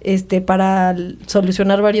 para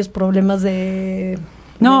solucionar varios problemas de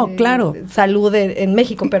claro. salud en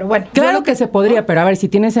México, pero bueno. Claro que se podría, pero a ver, si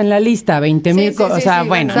tienes en la lista 20,000 cosas, o sea,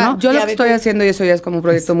 bueno, ¿no? Yo lo que estoy haciendo, y eso ya es como un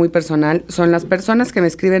proyecto muy personal, son las personas que me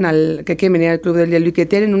escriben que quieren venir al Club del Hielo y que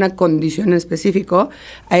tienen una condición en específico,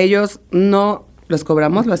 a ellos no los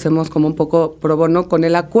cobramos, lo hacemos como un poco pro bono con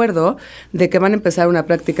el acuerdo de que van a empezar una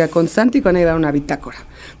práctica constante y van a llevar una bitácora.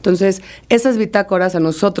 Entonces, esas bitácoras a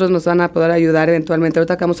nosotros nos van a poder ayudar eventualmente.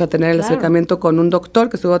 Ahorita que vamos a tener el acercamiento con un doctor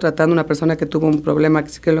que estuvo tratando una persona que tuvo un problema, que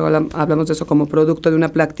sí que luego hablamos de eso como producto de una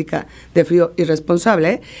práctica de frío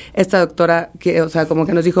irresponsable. Esta doctora, como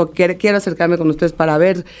que nos dijo, quiero acercarme con ustedes para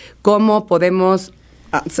ver cómo podemos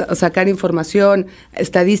sacar información,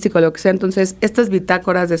 estadístico, lo que sea. Entonces, estas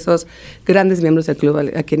bitácoras de esos grandes miembros del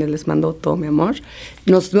club, a quienes les mando todo mi amor,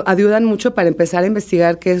 nos ayudan mucho para empezar a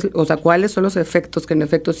investigar cuáles son los efectos que en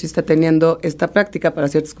efecto sí está teniendo esta práctica para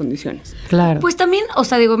ciertas condiciones. Claro. Pues también,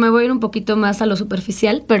 me voy a ir un poquito más a lo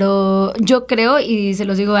superficial, pero yo creo, y se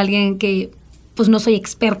los digo a alguien que pues no soy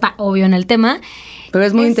experta, obvio, en el tema. Pero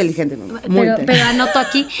es muy inteligente, ¿no? Pero anoto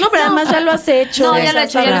aquí. No, pero además ya lo has hecho. No, ya lo he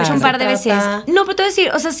hecho un par de veces. No, pero te voy a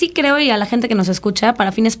decir, sí creo, y a la gente que nos escucha,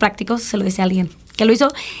 para fines prácticos, se lo dice a alguien que lo hizo,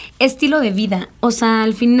 estilo de vida.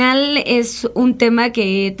 Al final es un tema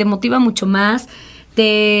que te motiva mucho más,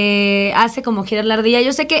 te hace como girar la ardilla.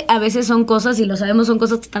 Yo sé que a veces son cosas, y lo sabemos, son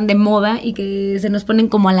cosas que están de moda y que se nos ponen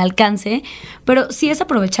como al alcance, pero sí es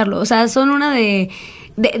aprovecharlo. Son una de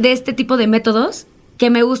este tipo de métodos que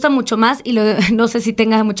me gusta mucho más, y no sé si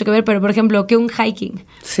tenga mucho que ver, pero por ejemplo, que un hiking.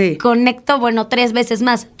 Sí. Conecto, 3 veces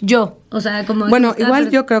más. Yo, Bueno,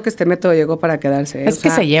 igual yo creo que este método llegó para quedarse. Es que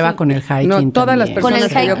se lleva con el hiking. No, todas las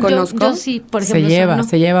personas que yo conozco. Yo sí, por ejemplo.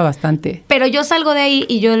 Se lleva bastante. Pero yo salgo de ahí,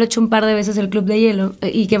 y yo lo he hecho un par de veces el Club de Hielo,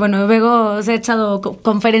 y que luego se ha echado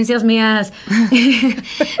conferencias mías.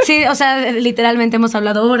 Sí, literalmente hemos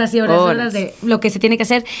hablado horas y horas de lo que se tiene que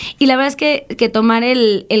hacer. Y la verdad es que tomar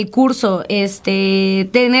el curso,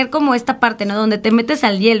 tener como esta parte, ¿no? Donde te metes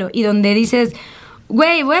al hielo y donde dices,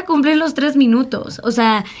 güey, voy a cumplir los 3 minutos.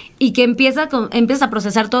 Y que empiezas a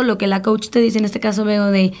procesar todo lo que la coach te dice, en este caso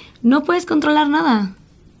veo de, no puedes controlar nada.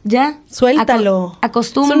 Ya. Suéltalo.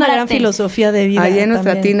 Acostúmbrate. Es una gran filosofía de vida. Ahí en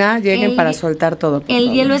nuestra tina lleguen para soltar todo.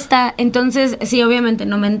 El hielo está, entonces, sí, obviamente,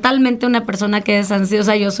 no, mentalmente una persona que es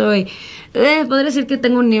ansiosa, yo soy, podría decir que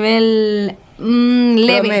tengo un nivel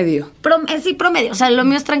leve. Promedio. Sí, promedio, lo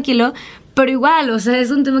mío es tranquilo, pero igual,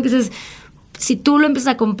 es un tema que dices, si tú lo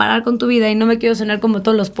empiezas a comparar con tu vida, y no me quiero sonar como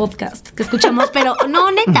todos los podcasts que escuchamos, pero no,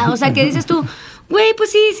 neta, que dices tú, güey,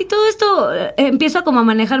 pues sí, si todo esto empiezo a como a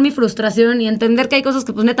manejar mi frustración y entender que hay cosas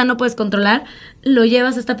que pues neta no puedes controlar, lo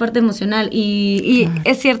llevas a esta parte emocional y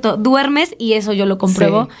es cierto, duermes, y eso yo lo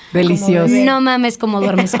compruebo. Sí, delicioso. No mames cómo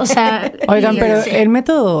duermes, Oigan, pero el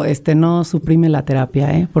método no suprime la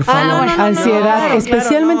terapia, por favor. No, ansiedad,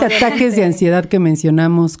 especialmente ataques de ansiedad que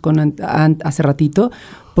mencionamos hace ratito.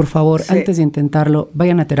 Por favor, antes de intentarlo,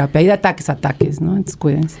 vayan a terapia. Hay de ataques, ¿no? Entonces,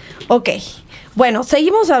 cuídense. Ok. Bueno,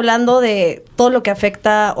 seguimos hablando de todo lo que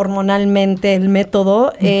afecta hormonalmente el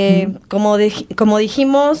método. Como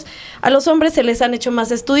dijimos, a los hombres se les han hecho más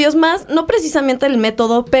estudios, no precisamente el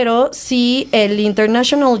método, pero sí el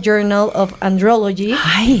International Journal of Andrology,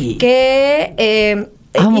 que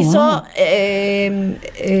hizo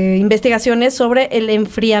investigaciones sobre el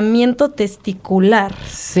enfriamiento testicular.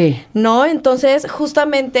 Sí. ¿No? Entonces,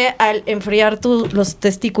 justamente al enfriar los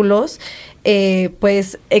testículos,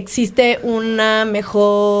 pues existe una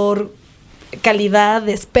mejor calidad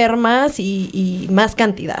de espermas y más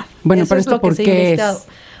cantidad. Bueno, eso pero es esto lo que ¿por se ha qué investigado.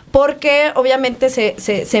 Porque obviamente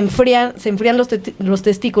se enfrían los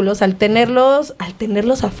testículos. Al tenerlos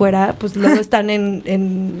afuera, pues luego están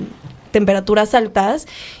en temperaturas altas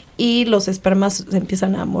y los espermas se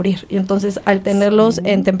empiezan a morir. Y entonces, al tenerlos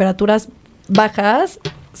en temperaturas bajas,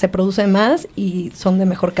 se producen más y son de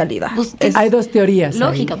mejor calidad. Pues hay 2 teorías.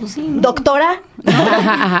 Lógica, ahí. pues sí. Doctora,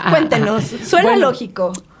 cuéntenos. Suena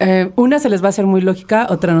lógico. Una se les va a hacer muy lógica,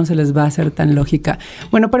 otra no se les va a hacer tan lógica.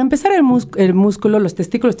 Bueno, para empezar, el músculo, los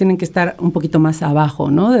testículos tienen que estar un poquito más abajo,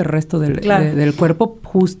 ¿no? Del resto del cuerpo,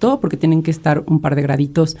 justo porque tienen que estar un par de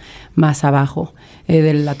graditos más abajo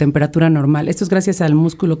de la temperatura normal. Esto es gracias al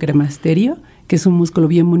músculo cremasterio, que es un músculo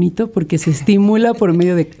bien bonito porque se estimula por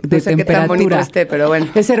medio de no sé temperatura. Qué tan bonito esté, pero bueno.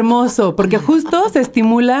 Es hermoso porque justo se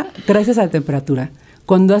estimula gracias a la temperatura.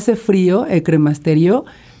 Cuando hace frío, el cremasterio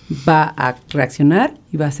va a reaccionar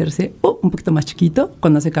y va a hacerse un poquito más chiquito.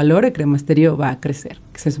 Cuando hace calor, el cremasterio va a crecer,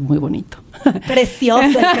 que eso es muy bonito. Precioso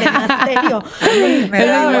el cremasterio.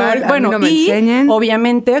 Bueno, no me y enseñen.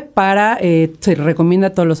 obviamente se recomienda a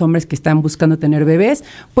todos los hombres que están buscando tener bebés,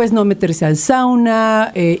 pues no meterse al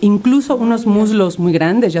sauna, incluso unos muslos muy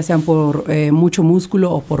grandes, ya sean por mucho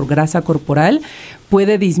músculo o por grasa corporal,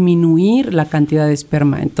 puede disminuir la cantidad de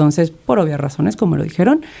esperma. Entonces, por obvias razones, como lo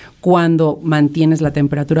dijeron, cuando mantienes la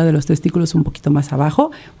temperatura de los testículos un poquito más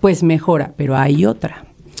abajo, pues mejora, pero hay otra.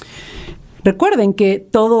 Recuerden que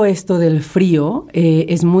todo esto del frío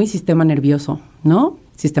es muy sistema nervioso, ¿no?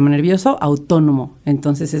 Sistema nervioso autónomo.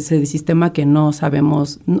 Entonces, ese sistema que no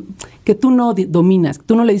sabemos, que tú no dominas,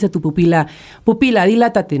 tú no le dices a tu pupila,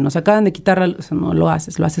 dilátate, nos acaban de quitar, o sea, no lo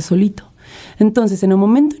haces solito. Entonces, en el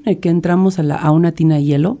momento en el que entramos a una tina de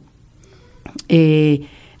hielo,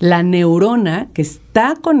 la neurona que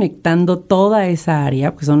está conectando toda esa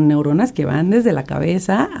área, porque son neuronas que van desde la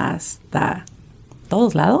cabeza hasta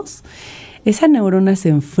todos lados, esa neurona se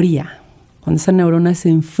enfría. Cuando esa neurona se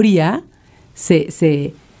enfría,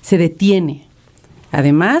 se detiene.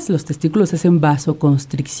 Además, los testículos hacen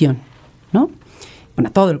vasoconstricción, ¿no? Bueno,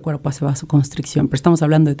 todo el cuerpo hace vasoconstricción, pero estamos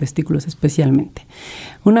hablando de testículos especialmente.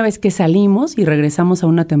 Una vez que salimos y regresamos a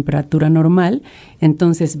una temperatura normal,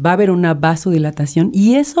 entonces va a haber una vasodilatación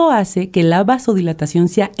y eso hace que la vasodilatación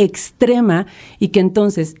sea extrema y que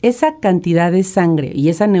entonces esa cantidad de sangre y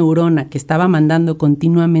esa neurona que estaba mandando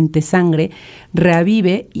continuamente sangre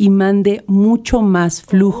reavive y mande mucho más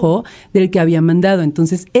flujo del que había mandado.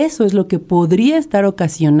 Entonces, eso es lo que podría estar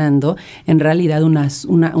ocasionando en realidad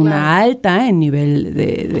una alta en nivel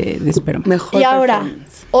de esperma. Mejor y ahora,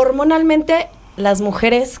 hormonalmente, las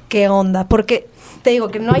mujeres, ¿qué onda? Porque te digo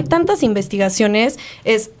que no hay tantas investigaciones,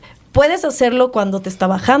 puedes hacerlo cuando te está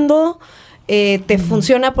bajando, te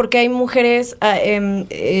funciona porque hay mujeres,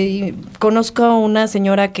 conozco a una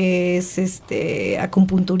señora que es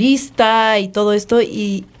acupunturista y todo esto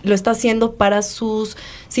y lo está haciendo para sus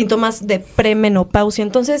síntomas de premenopausia.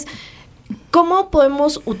 Entonces, ¿cómo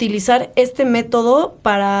podemos utilizar este método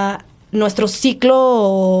para nuestro ciclo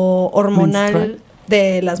hormonal menstrual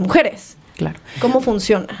de las mujeres? Claro. ¿Cómo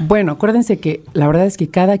funciona? Bueno, acuérdense que la verdad es que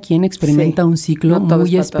cada quien experimenta un ciclo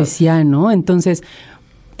muy especial, ¿no? Entonces,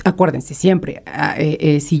 acuérdense siempre,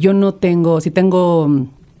 si tengo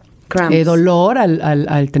dolor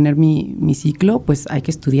al tener mi ciclo, pues hay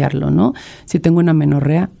que estudiarlo, ¿no? Si tengo una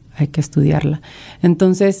menorrea, hay que estudiarla.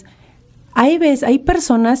 Entonces, hay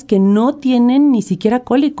personas que no tienen ni siquiera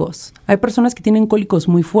cólicos. Hay personas que tienen cólicos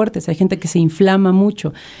muy fuertes. Hay gente que se inflama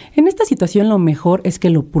mucho. En esta situación lo mejor es que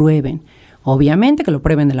lo prueben. Obviamente que lo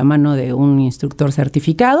prueben de la mano de un instructor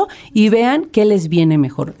certificado y vean qué les viene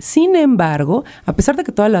mejor. Sin embargo, a pesar de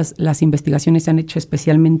que todas las investigaciones se han hecho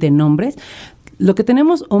especialmente en hombres, lo que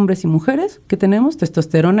tenemos hombres y mujeres, que tenemos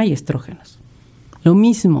testosterona y estrógenos. Lo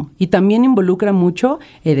mismo, y también involucra mucho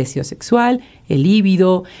el deseo sexual, el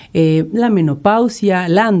líbido, la menopausia,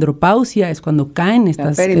 la andropausia, es cuando caen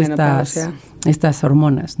estas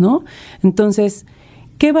hormonas, ¿no? Entonces,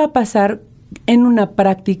 ¿qué va a pasar en una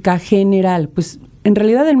práctica general? Pues en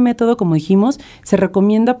realidad el método, como dijimos, se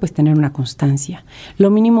recomienda pues tener una constancia.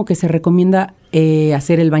 Lo mínimo que se recomienda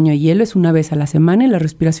hacer el baño de hielo es una vez a la semana y las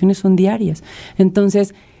respiraciones son diarias.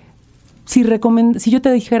 Entonces, si yo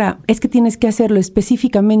te dijera, es que tienes que hacerlo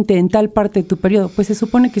específicamente en tal parte de tu periodo, pues se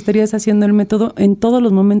supone que estarías haciendo el método en todos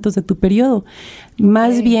los momentos de tu periodo.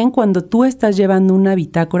 Más bien cuando tú estás llevando una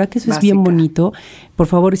bitácora, que eso es bien bonito. Por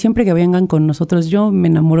favor, siempre que vengan con nosotros, yo me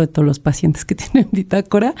enamoro de todos los pacientes que tienen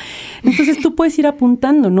bitácora. Entonces tú puedes ir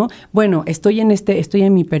apuntando, ¿no? Bueno, estoy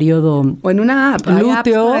en mi periodo. O en una app, hay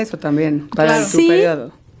apps para eso también, para tu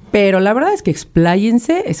periodo. Pero la verdad es que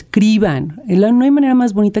expláyense, escriban. No hay manera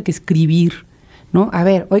más bonita que escribir, ¿no? A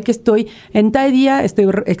ver, hoy que estoy en tal día, estoy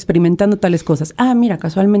experimentando tales cosas. Ah, mira,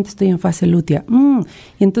 casualmente estoy en fase lútea.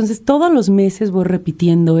 Y entonces todos los meses voy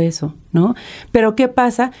repitiendo eso, ¿no? Pero ¿qué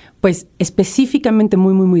pasa? Pues específicamente,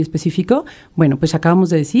 muy, muy, muy específico. Bueno, pues acabamos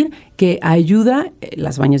de decir que ayuda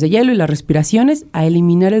los baños de hielo y las respiraciones a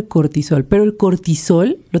eliminar el cortisol. Pero el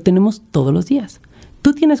cortisol lo tenemos todos los días.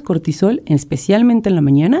 Tú tienes cortisol, especialmente en la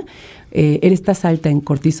mañana, estás alta en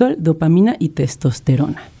cortisol, dopamina y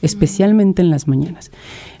testosterona, especialmente en las mañanas.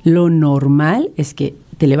 Lo normal es que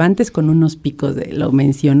te levantes con unos picos de lo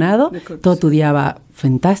mencionado, todo tu día va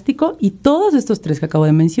fantástico y todos estos tres que acabo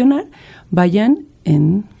de mencionar vayan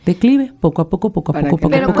en declive, poco a poco.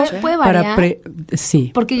 Pero puede variar.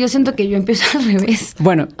 Sí. Porque yo siento que yo empiezo al revés.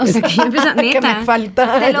 Bueno. O sea, que yo empiezo, neta. que me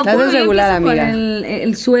falta. Te lo Estás juro, yo desregulada, empiezo por amiga.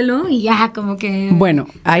 el suelo y ya, como que... Bueno,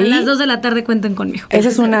 ahí... A las 2 de la tarde cuenten conmigo. Esa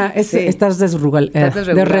es una... Sí. Estás desregulada.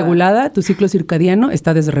 desregulada, tu ciclo circadiano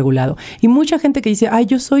está desregulado. Y mucha gente que dice, ay,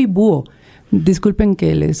 yo soy búho. Disculpen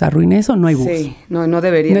que les arruine eso, no hay búhos. Sí, no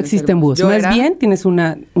debería. No existen búhos. Más bien tienes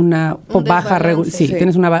una baja regulación. Sí,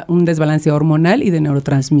 tienes un desbalance hormonal y de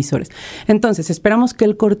neurotransmisores. Entonces, esperamos que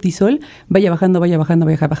el cortisol vaya bajando.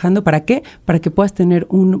 ¿Para qué? Para que puedas tener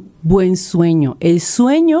un buen sueño. El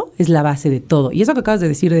sueño es la base de todo. Y eso que acabas de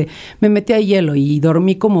decir de me metí a hielo y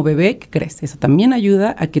dormí como bebé, ¿qué crees? Eso también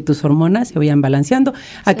ayuda a que tus hormonas se vayan balanceando,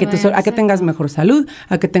 a que tengas mejor salud,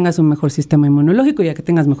 a que tengas un mejor sistema inmunológico y a que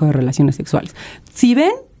tengas mejores relaciones sexuales. Si ven,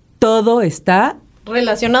 todo está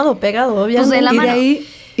relacionado, pegado, obviamente. Pues de la mano.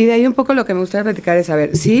 Y de ahí un poco lo que me gustaría platicar es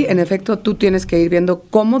saber, sí, en efecto, tú tienes que ir viendo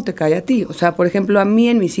cómo te cae a ti. O sea, por ejemplo, a mí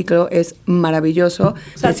en mi ciclo es maravilloso.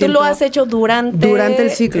 O sea, tú lo has hecho durante el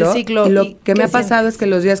ciclo. Y lo que me ha pasado sientes? es que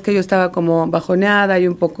los días que yo estaba como bajoneada y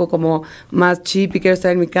un poco como más chip y quiero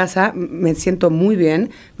estar en mi casa, me siento muy bien,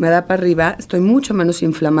 me da para arriba, estoy mucho menos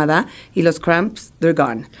inflamada y los cramps, they're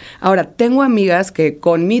gone. Ahora, tengo amigas que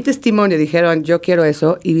con mi testimonio dijeron, yo quiero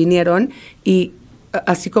eso, y vinieron y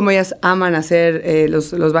así como ellas aman hacer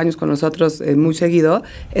los baños con nosotros muy seguido,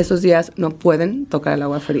 esos días no pueden tocar el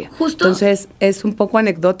agua fría. Justo. Entonces, es un poco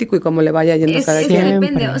anecdótico y como le vaya yendo a cada quien.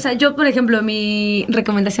 Depende. O sea, yo, por ejemplo, mi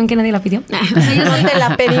recomendación que nadie la pidió. O sea, yo No te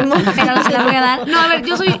la pedimos. Pero se la voy a dar. No, a ver,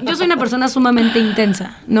 yo soy una persona sumamente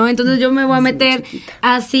intensa, ¿no? Entonces yo me voy a meter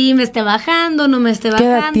así, me esté bajando, no me esté ¿Qué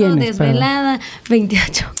edad bajando, tienes, desvelada.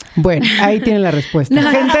 28. Bueno, ahí tienen la respuesta.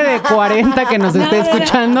 Gente de 40 que nos esté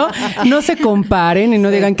escuchando, no se comparen y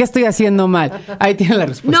no digan, ¿qué estoy haciendo mal? Ahí tienen la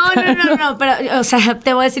respuesta. No, pero, o sea,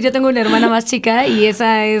 te voy a decir, yo tengo una hermana más chica y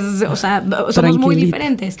esa es, o sea, somos muy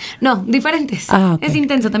diferentes. No, diferentes. Ah, okay. Es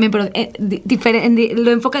intensa también, pero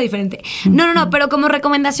lo enfoca diferente. No, pero como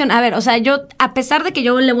recomendación, a ver, o sea, yo, a pesar de que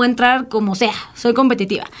yo le voy a entrar como sea, soy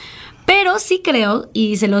competitiva, pero sí creo,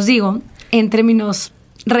 y se los digo, en términos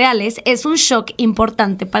reales, es un shock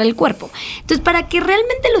importante para el cuerpo. Entonces, para que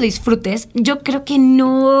realmente lo disfrutes, yo creo que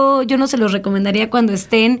yo no se los recomendaría cuando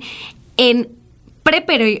estén en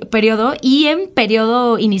preperiodo y en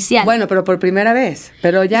periodo inicial. Bueno, pero por primera vez.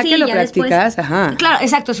 Pero ya que lo practicas, después, Claro,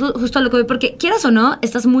 exacto, es justo a lo que voy, porque quieras o no,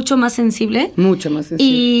 estás mucho más sensible. Mucho más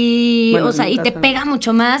sensible. Y, bueno, o sea, y te pega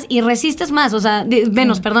mucho más y resistes más, o sea,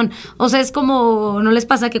 menos, perdón. O sea, es como, ¿no les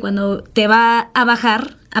pasa que cuando te va a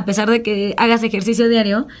bajar, a pesar de que hagas ejercicio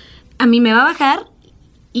diario, a mí me va a bajar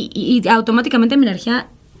y automáticamente mi energía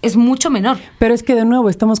es mucho menor? Pero es que de nuevo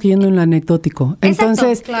estamos cayendo en lo anecdótico.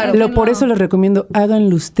 Entonces, claro, por eso les recomiendo,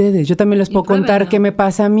 háganlo ustedes. Yo también les puedo contar qué me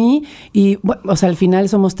pasa a mí. Y, bueno, o sea, al final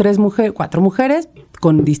somos 4 mujeres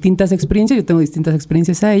con distintas experiencias. Yo tengo distintas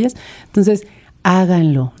experiencias a ellas. Entonces,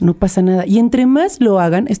 háganlo, no pasa nada. Y entre más lo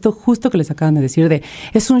hagan, esto justo que les acaban de decir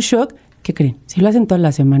es un shock. ¿Qué creen? Si lo hacen todas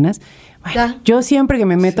las semanas, bueno, yo siempre que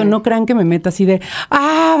me meto, no crean que me meto así de,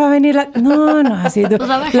 va a venir la... No, así,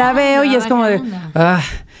 la veo y es como de,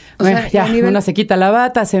 bueno, ya, uno se quita la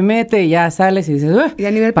bata, se mete y ya sales y dices, y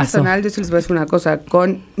a nivel personal, yo sí les voy a decir una cosa,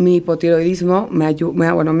 con mi hipotiroidismo me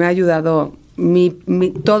ha ayudado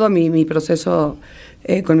todo mi proceso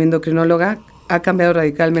con mi endocrinóloga. Ha cambiado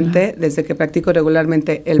radicalmente desde que practico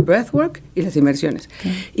regularmente el breathwork y las inmersiones.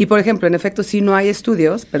 Y, por ejemplo, en efecto, sí no hay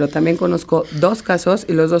estudios, pero también conozco 2 casos,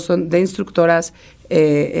 y los 2 son de instructoras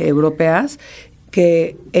europeas,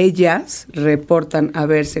 que ellas reportan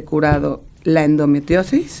haberse curado la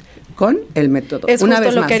endometriosis con el método. Es una justo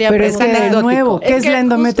vez lo más. quería Pero es que de nuevo, ¿qué es la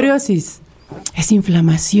endometriosis? Es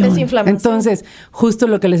inflamación. Entonces, justo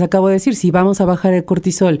lo que les acabo de decir, si vamos a bajar el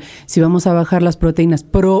cortisol, si vamos a bajar las proteínas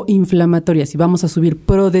proinflamatorias, si vamos a subir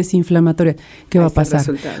prodesinflamatorias, ¿qué va a pasar?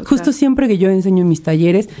 Justo siempre que yo enseño en mis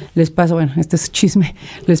talleres, les paso, bueno, este es chisme,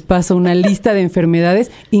 les paso una lista de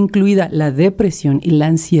enfermedades, incluida la depresión y la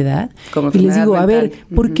ansiedad. Y les digo, a ver,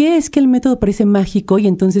 ¿por qué es que el método parece mágico y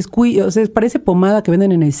entonces o sea, parece pomada que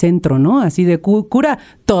venden en el centro, ¿no? Así de cura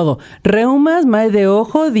todo. Reumas, mal de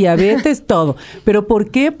ojo, diabetes, todo. Pero ¿por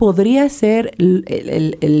qué podría ser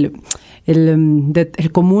el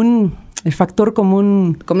factor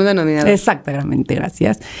común denominador? Exactamente,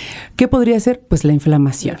 gracias. ¿Qué podría ser? Pues la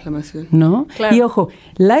inflamación. ¿No? Claro. Y ojo,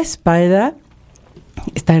 la espalda,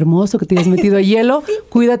 está hermoso que te hayas metido a hielo.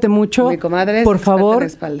 Cuídate mucho. Mi comadre, por favor.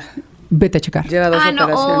 espalda. Vete a checar. Lleva 2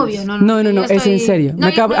 operaciones. Obvio, no, es en serio.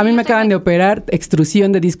 A mí me acaban de operar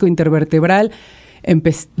extrusión de disco intervertebral.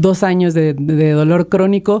 2 años de dolor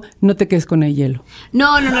crónico, no te quedes con el hielo.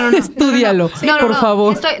 No. Estúdialo, por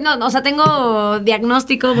favor. O sea, tengo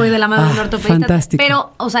diagnóstico, voy de la mano de un ortopedista. Fantástico.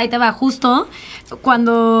 Pero, o sea, ahí te va, justo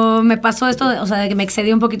cuando me pasó esto, o sea, de que me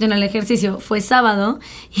excedí un poquito en el ejercicio, fue sábado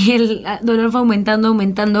y el dolor fue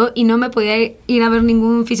aumentando y no me podía ir a ver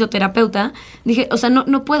ningún fisioterapeuta. Dije, o sea,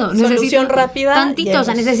 no puedo. Solución necesito rápida. tantito, o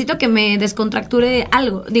sea, necesito que me descontracture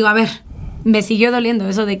algo. Digo, a ver, me siguió doliendo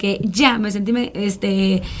eso de que ya me sentí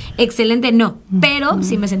excelente, no, pero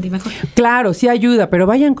sí me sentí mejor. Claro, sí ayuda, pero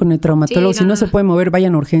vayan con el traumatólogo. Sí, si no se puede mover,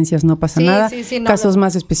 vayan a urgencias, no pasa nada. Casos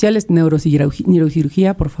más especiales,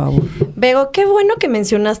 neurocirugía, por favor. Bego, qué bueno que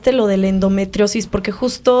mencionaste lo de la endometriosis, porque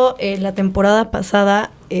justo la temporada pasada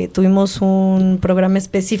tuvimos un programa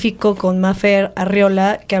específico con Mafer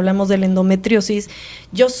Arriola que hablamos de la endometriosis.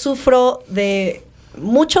 Yo sufro de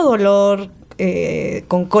mucho dolor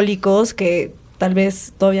con cólicos, que tal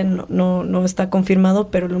vez todavía no está confirmado,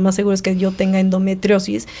 pero lo más seguro es que yo tenga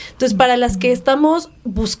endometriosis. Entonces, para las que estamos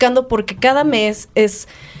buscando, porque cada mes es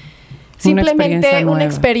simplemente una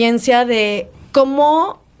experiencia de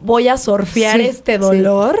cómo voy a surfear este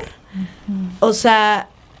dolor. Sí. O sea,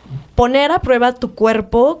 poner a prueba tu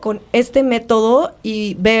cuerpo con este método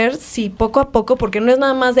y ver si poco a poco, porque no es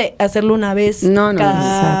nada más de hacerlo una vez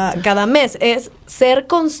cada mes, es ser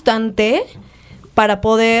constante para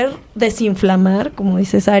poder desinflamar, como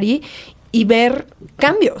dice Sari, y ver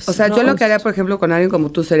cambios. O sea, ¿no? Yo lo que haría, por ejemplo, con alguien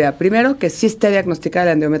como tú sería, primero, que sí esté diagnosticada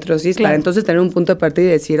la endometriosis, para entonces tener un punto de partida y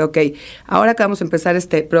decir, ok, ahora que vamos a empezar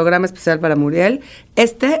este programa especial para Muriel,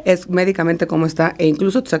 es médicamente cómo está, e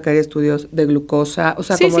incluso te sacaría estudios de glucosa, o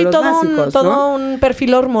sea, como los básicos, todo un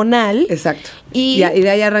perfil hormonal. Exacto. Y de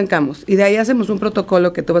ahí arrancamos. Y de ahí hacemos un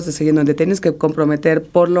protocolo que tú vas a seguir, donde tienes que comprometer,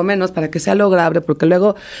 por lo menos, para que sea lograble, porque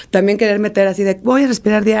luego también querer meter así de, voy a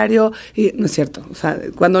respirar diario, y no es cierto. O sea,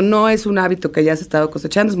 cuando no es un hábito que ya has estado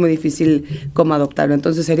cosechando, es muy difícil como adoptarlo.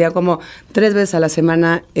 Entonces sería como 3 veces a la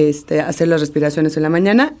semana hacer las respiraciones en la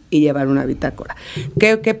mañana y llevar una bitácora.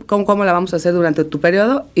 ¿Cómo la vamos a hacer durante tu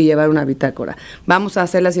periodo? Y llevar una bitácora. Vamos a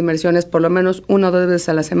hacer las inmersiones por lo menos 1 o 2 veces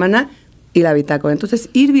a la semana y la bitácora. Entonces,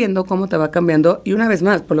 ir viendo cómo te va cambiando, y una vez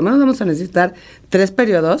más, por lo menos vamos a necesitar 3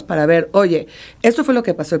 periodos para ver, oye, esto fue lo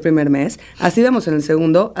que pasó el primer mes, así vamos en el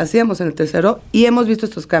segundo, así vamos en el tercero, y hemos visto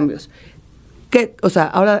estos cambios. O sea,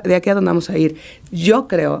 ahora de aquí a dónde vamos a ir. Yo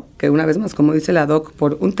creo que, una vez más, como dice la doc,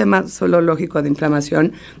 por un tema solo lógico de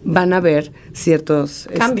inflamación, van a haber ciertos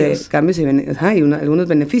cambios y algunos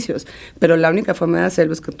beneficios. Pero la única forma de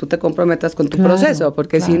hacerlo es que tú te comprometas con tu proceso,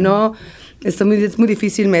 porque si no, es muy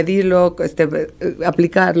difícil medirlo,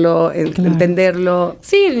 aplicarlo, entenderlo.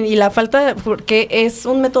 Sí, y la falta, porque es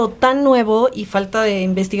un método tan nuevo y falta de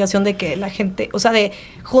investigación de que la gente, o sea, de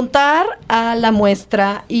juntar a la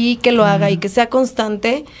muestra y que lo haga y que sea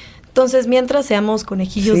constante. Entonces, mientras seamos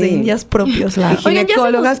conejillos de indias propios. Y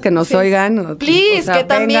ginecólogas que nos oigan. Please, que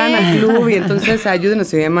vengan al club y entonces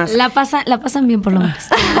ayúdenos y demás. La pasan bien por lo menos.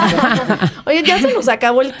 Oye, ya se nos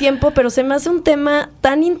acabó el tiempo, pero se me hace un tema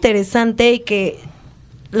tan interesante y que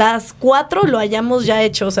las 4 lo hayamos ya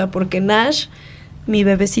hecho. O sea, porque Nash, mi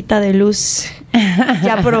bebecita de luz,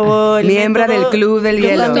 ya probó el miembro del Club del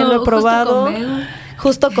Hielo. Yo también lo he probado.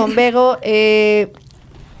 Justo con Bego.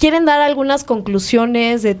 ¿Quieren dar algunas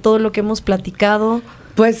conclusiones de todo lo que hemos platicado?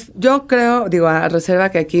 Pues yo creo, a reserva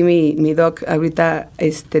que aquí mi doc ahorita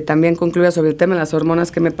también concluya sobre el tema de las hormonas,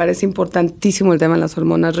 que me parece importantísimo el tema de las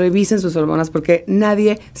hormonas. Revisen sus hormonas porque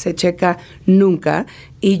nadie se checa nunca.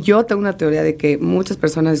 Y yo tengo una teoría de que muchas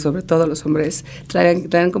personas, y sobre todo los hombres,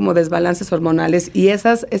 traen como desbalances hormonales, y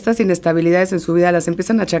estas inestabilidades en su vida las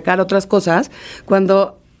empiezan a achacar otras cosas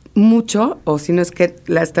cuando mucho, o si no es que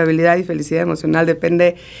la estabilidad y felicidad emocional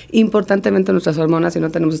depende importantemente de nuestras hormonas y no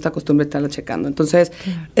tenemos esta costumbre de estarla checando. Entonces,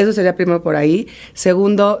 eso sería primero por ahí.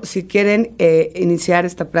 Segundo, si quieren iniciar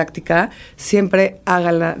esta práctica, siempre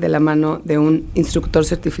háganla de la mano de un instructor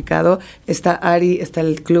certificado. Está Ari, está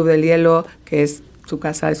el Club del Hielo, que es su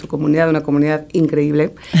casa, es su comunidad, una comunidad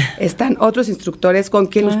increíble. Están otros instructores con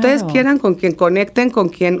quien ustedes quieran, con quien conecten, con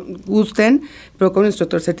quien gusten, pero con un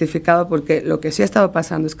instructor certificado, porque lo que sí ha estado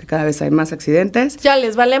pasando es que cada vez hay más accidentes. Ya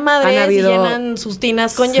les vale madres y llenan sus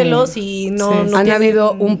tinas con hielos y no han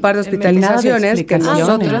habido un par de hospitalizaciones que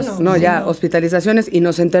nosotros, hospitalizaciones, y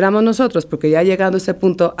nos enteramos nosotros, porque ya llegando a ese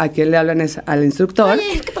punto, a quien le hablan es al instructor.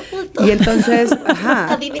 Oye, ¿qué pasó? cierto. Y entonces,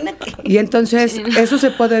 Adivina qué. Y entonces eso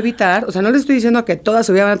se puede evitar. O sea, no les estoy diciendo que toda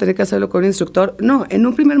su vida van a tener que hacerlo con un instructor. No, en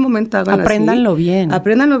un primer momento háganlo Apréndanlo así. bien.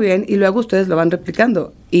 Apréndanlo bien y luego ustedes lo van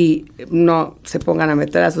replicando. Y no se pongan a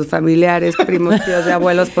meter a sus familiares, primos, tíos y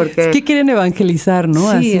abuelos porque... Es que quieren evangelizar,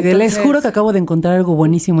 ¿no? Sí, Así de, entonces... les juro que acabo de encontrar algo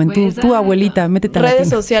buenísimo en tu abuelita, métete a la Redes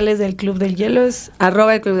tienda. sociales del Club del Hielo es...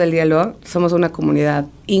 @el Club del Hielo. Somos una comunidad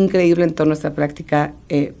increíble en toda nuestra práctica.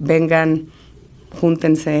 Vengan,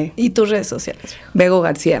 júntense. Y tus redes sociales. Bego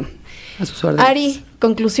García, a sus órdenes. Ari,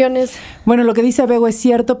 conclusiones. Bueno, lo que dice Bego es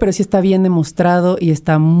cierto, pero sí está bien demostrado y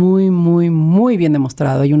está muy, muy, muy bien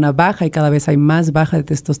demostrado. Hay una baja y cada vez hay más baja de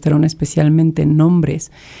testosterona, especialmente en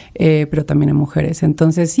hombres, pero también en mujeres.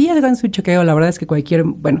 Entonces, sí, hagan su chequeo. La verdad es que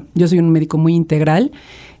yo soy un médico muy integral.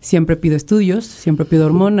 Siempre pido estudios, siempre pido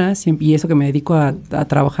hormonas, y eso que me dedico a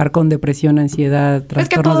trabajar con depresión, ansiedad,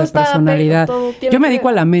 trastornos de personalidad. Yo me dedico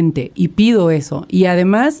a la mente y pido eso. Y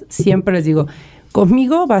además, siempre les digo,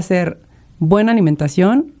 conmigo va a ser buena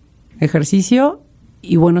alimentación, ejercicio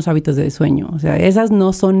y buenos hábitos de sueño. O sea, esas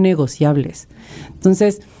no son negociables.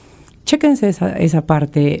 Entonces, chéquense esa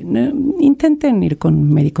parte. Intenten ir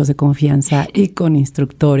con médicos de confianza y con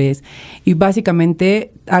instructores. Y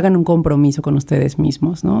básicamente hagan un compromiso con ustedes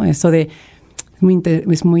mismos, ¿no? Eso de...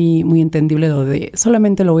 Es muy entendible lo de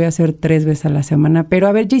solamente lo voy a hacer 3 veces a la semana. Pero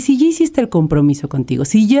a ver, si ya hiciste el compromiso contigo,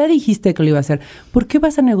 si ya dijiste que lo iba a hacer, ¿por qué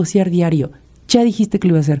vas a negociar diario? Ya dijiste que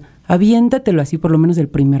lo iba a hacer. Aviéntatelo así por lo menos el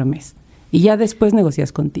primer mes. Y ya después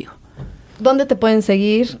negocias contigo. ¿Dónde te pueden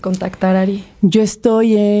seguir, contactar, Ari? Yo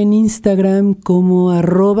estoy en Instagram como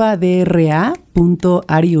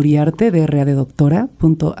 @dra.ariuriarte, DRA de doctora,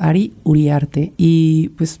 .ariuriarte. Y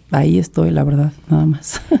pues ahí estoy, la verdad, nada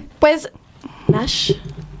más. Pues, Nash.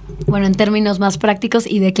 Bueno, en términos más prácticos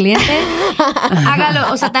y de cliente,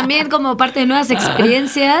 hágalo. O sea, también como parte de nuevas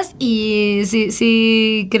experiencias. Y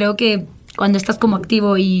sí, creo que cuando estás como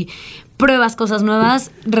activo y pruebas cosas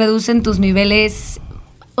nuevas, reducen tus niveles,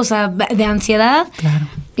 o sea, de ansiedad. Claro.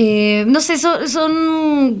 No sé,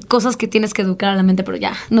 son cosas que tienes que educar a la mente, pero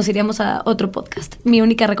ya, nos iríamos a otro podcast. Mi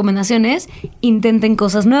única recomendación es intenten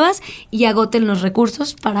cosas nuevas y agoten los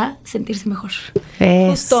recursos para sentirse mejor.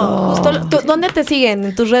 Eso. Justo. ¿Dónde te siguen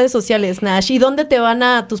en tus redes sociales, Nash? ¿Y dónde te van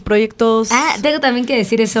a tus proyectos? Tengo también que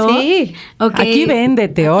decir eso. Sí. Okay. Aquí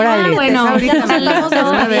véndete, órale. Bueno, ahorita están estamos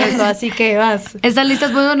listos. despidiendo, así que vas. Están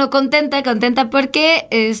listos, bueno, contenta porque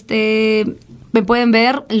me pueden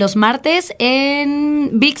ver los martes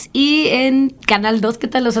en VIX y en Canal 2. ¿Qué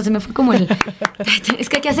tal? O sea, se me fue como el... Es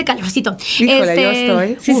que aquí hace calorcito. Híjole, yo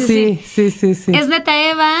estoy. Sí. Sí. Es Neta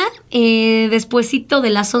Eva, despuesito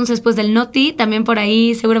de las 11, después del Noti. También por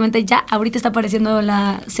ahí, seguramente ya ahorita está apareciendo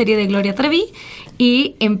la serie de Gloria Trevi.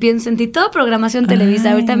 Y empiezo en ti toda programación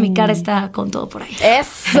Televisa. Ahorita mi cara está con todo por ahí.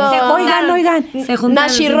 ¡Eso! Oigan. Se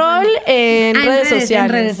juntaron. Nash y Roll en redes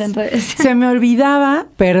sociales. En redes. Se me olvidaba,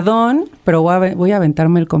 perdón, pero voy a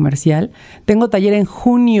aventarme el comercial. Tengo taller en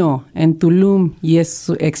junio en Tulum y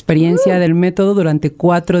es experiencia del método durante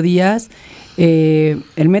 4 días.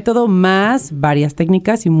 El método más varias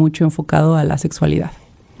técnicas y mucho enfocado a la sexualidad.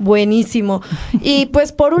 Buenísimo. Y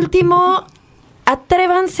pues por último,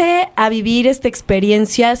 atrévanse a vivir esta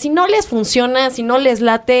experiencia. Si no les funciona, si no les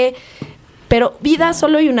late, pero vida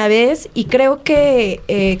solo y una vez, y creo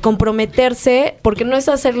que comprometerse, porque no es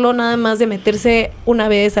hacerlo nada más de meterse una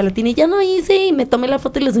vez a la tina y ya no hice y me tomé la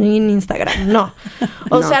foto y la subí en Instagram. No.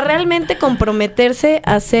 O sea, realmente comprometerse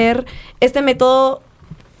a hacer este método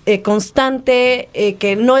constante,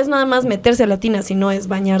 que no es nada más meterse a la tina, sino es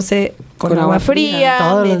bañarse con agua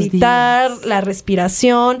fría, meditar, la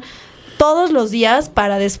respiración, todos los días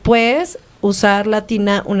para después usar la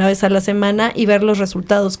tina una vez a la semana y ver los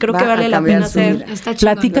resultados. Creo que vale la pena hacer.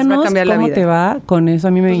 Platícanos cómo te va con eso.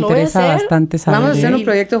 A mí me interesa bastante saber. Vamos a hacer un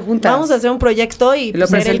proyecto juntas. Vamos a hacer un proyecto y lo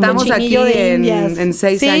presentamos aquí en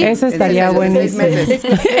 6 años. Eso estaría bueno.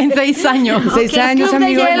 En 6 años. 6 años,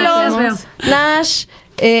 amigos. Nash,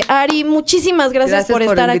 Ari, muchísimas gracias por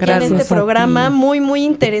estar aquí en este programa. Muy, muy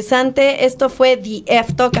interesante. Esto fue The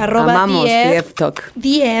F-Talk, Amamos The F-Talk.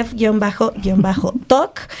 DF-Talk.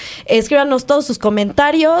 Escríbanos todos sus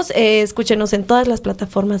comentarios. Escúchenos en todas las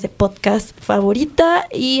plataformas de podcast favorita.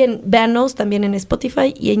 Y véanos también en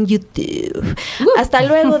Spotify y en YouTube. Hasta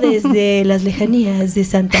luego desde las lejanías de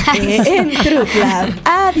Santa Fe en Truth Lab.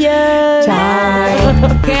 Adiós. Chao.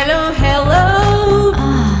 Hello.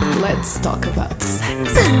 Let's talk about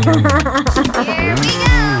sex.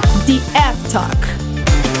 The F-Talk.